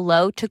 Say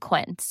hello to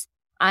Quince.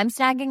 I'm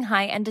snagging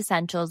high-end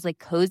essentials like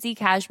cozy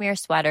cashmere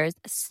sweaters,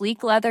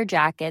 sleek leather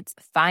jackets,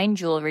 fine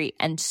jewelry,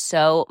 and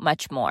so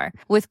much more.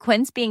 With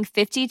Quince being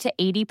 50 to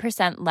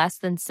 80% less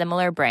than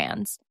similar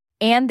brands.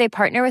 And they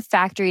partner with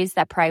factories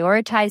that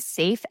prioritize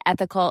safe,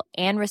 ethical,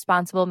 and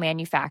responsible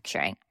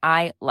manufacturing.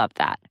 I love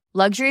that.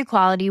 Luxury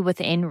quality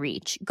within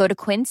reach. Go to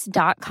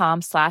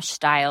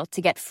quince.com/style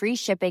to get free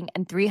shipping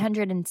and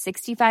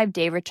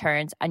 365-day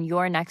returns on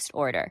your next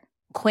order.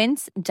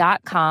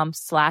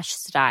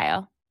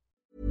 Quince.com/style.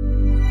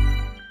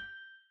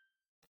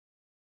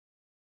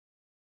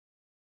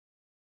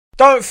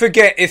 Don't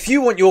forget, if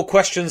you want your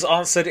questions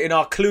answered in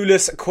our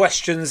Clueless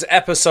Questions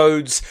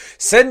episodes,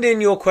 send in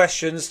your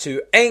questions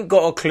to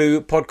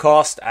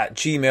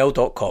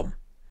ain'tgotacluepodcast@gmail.com.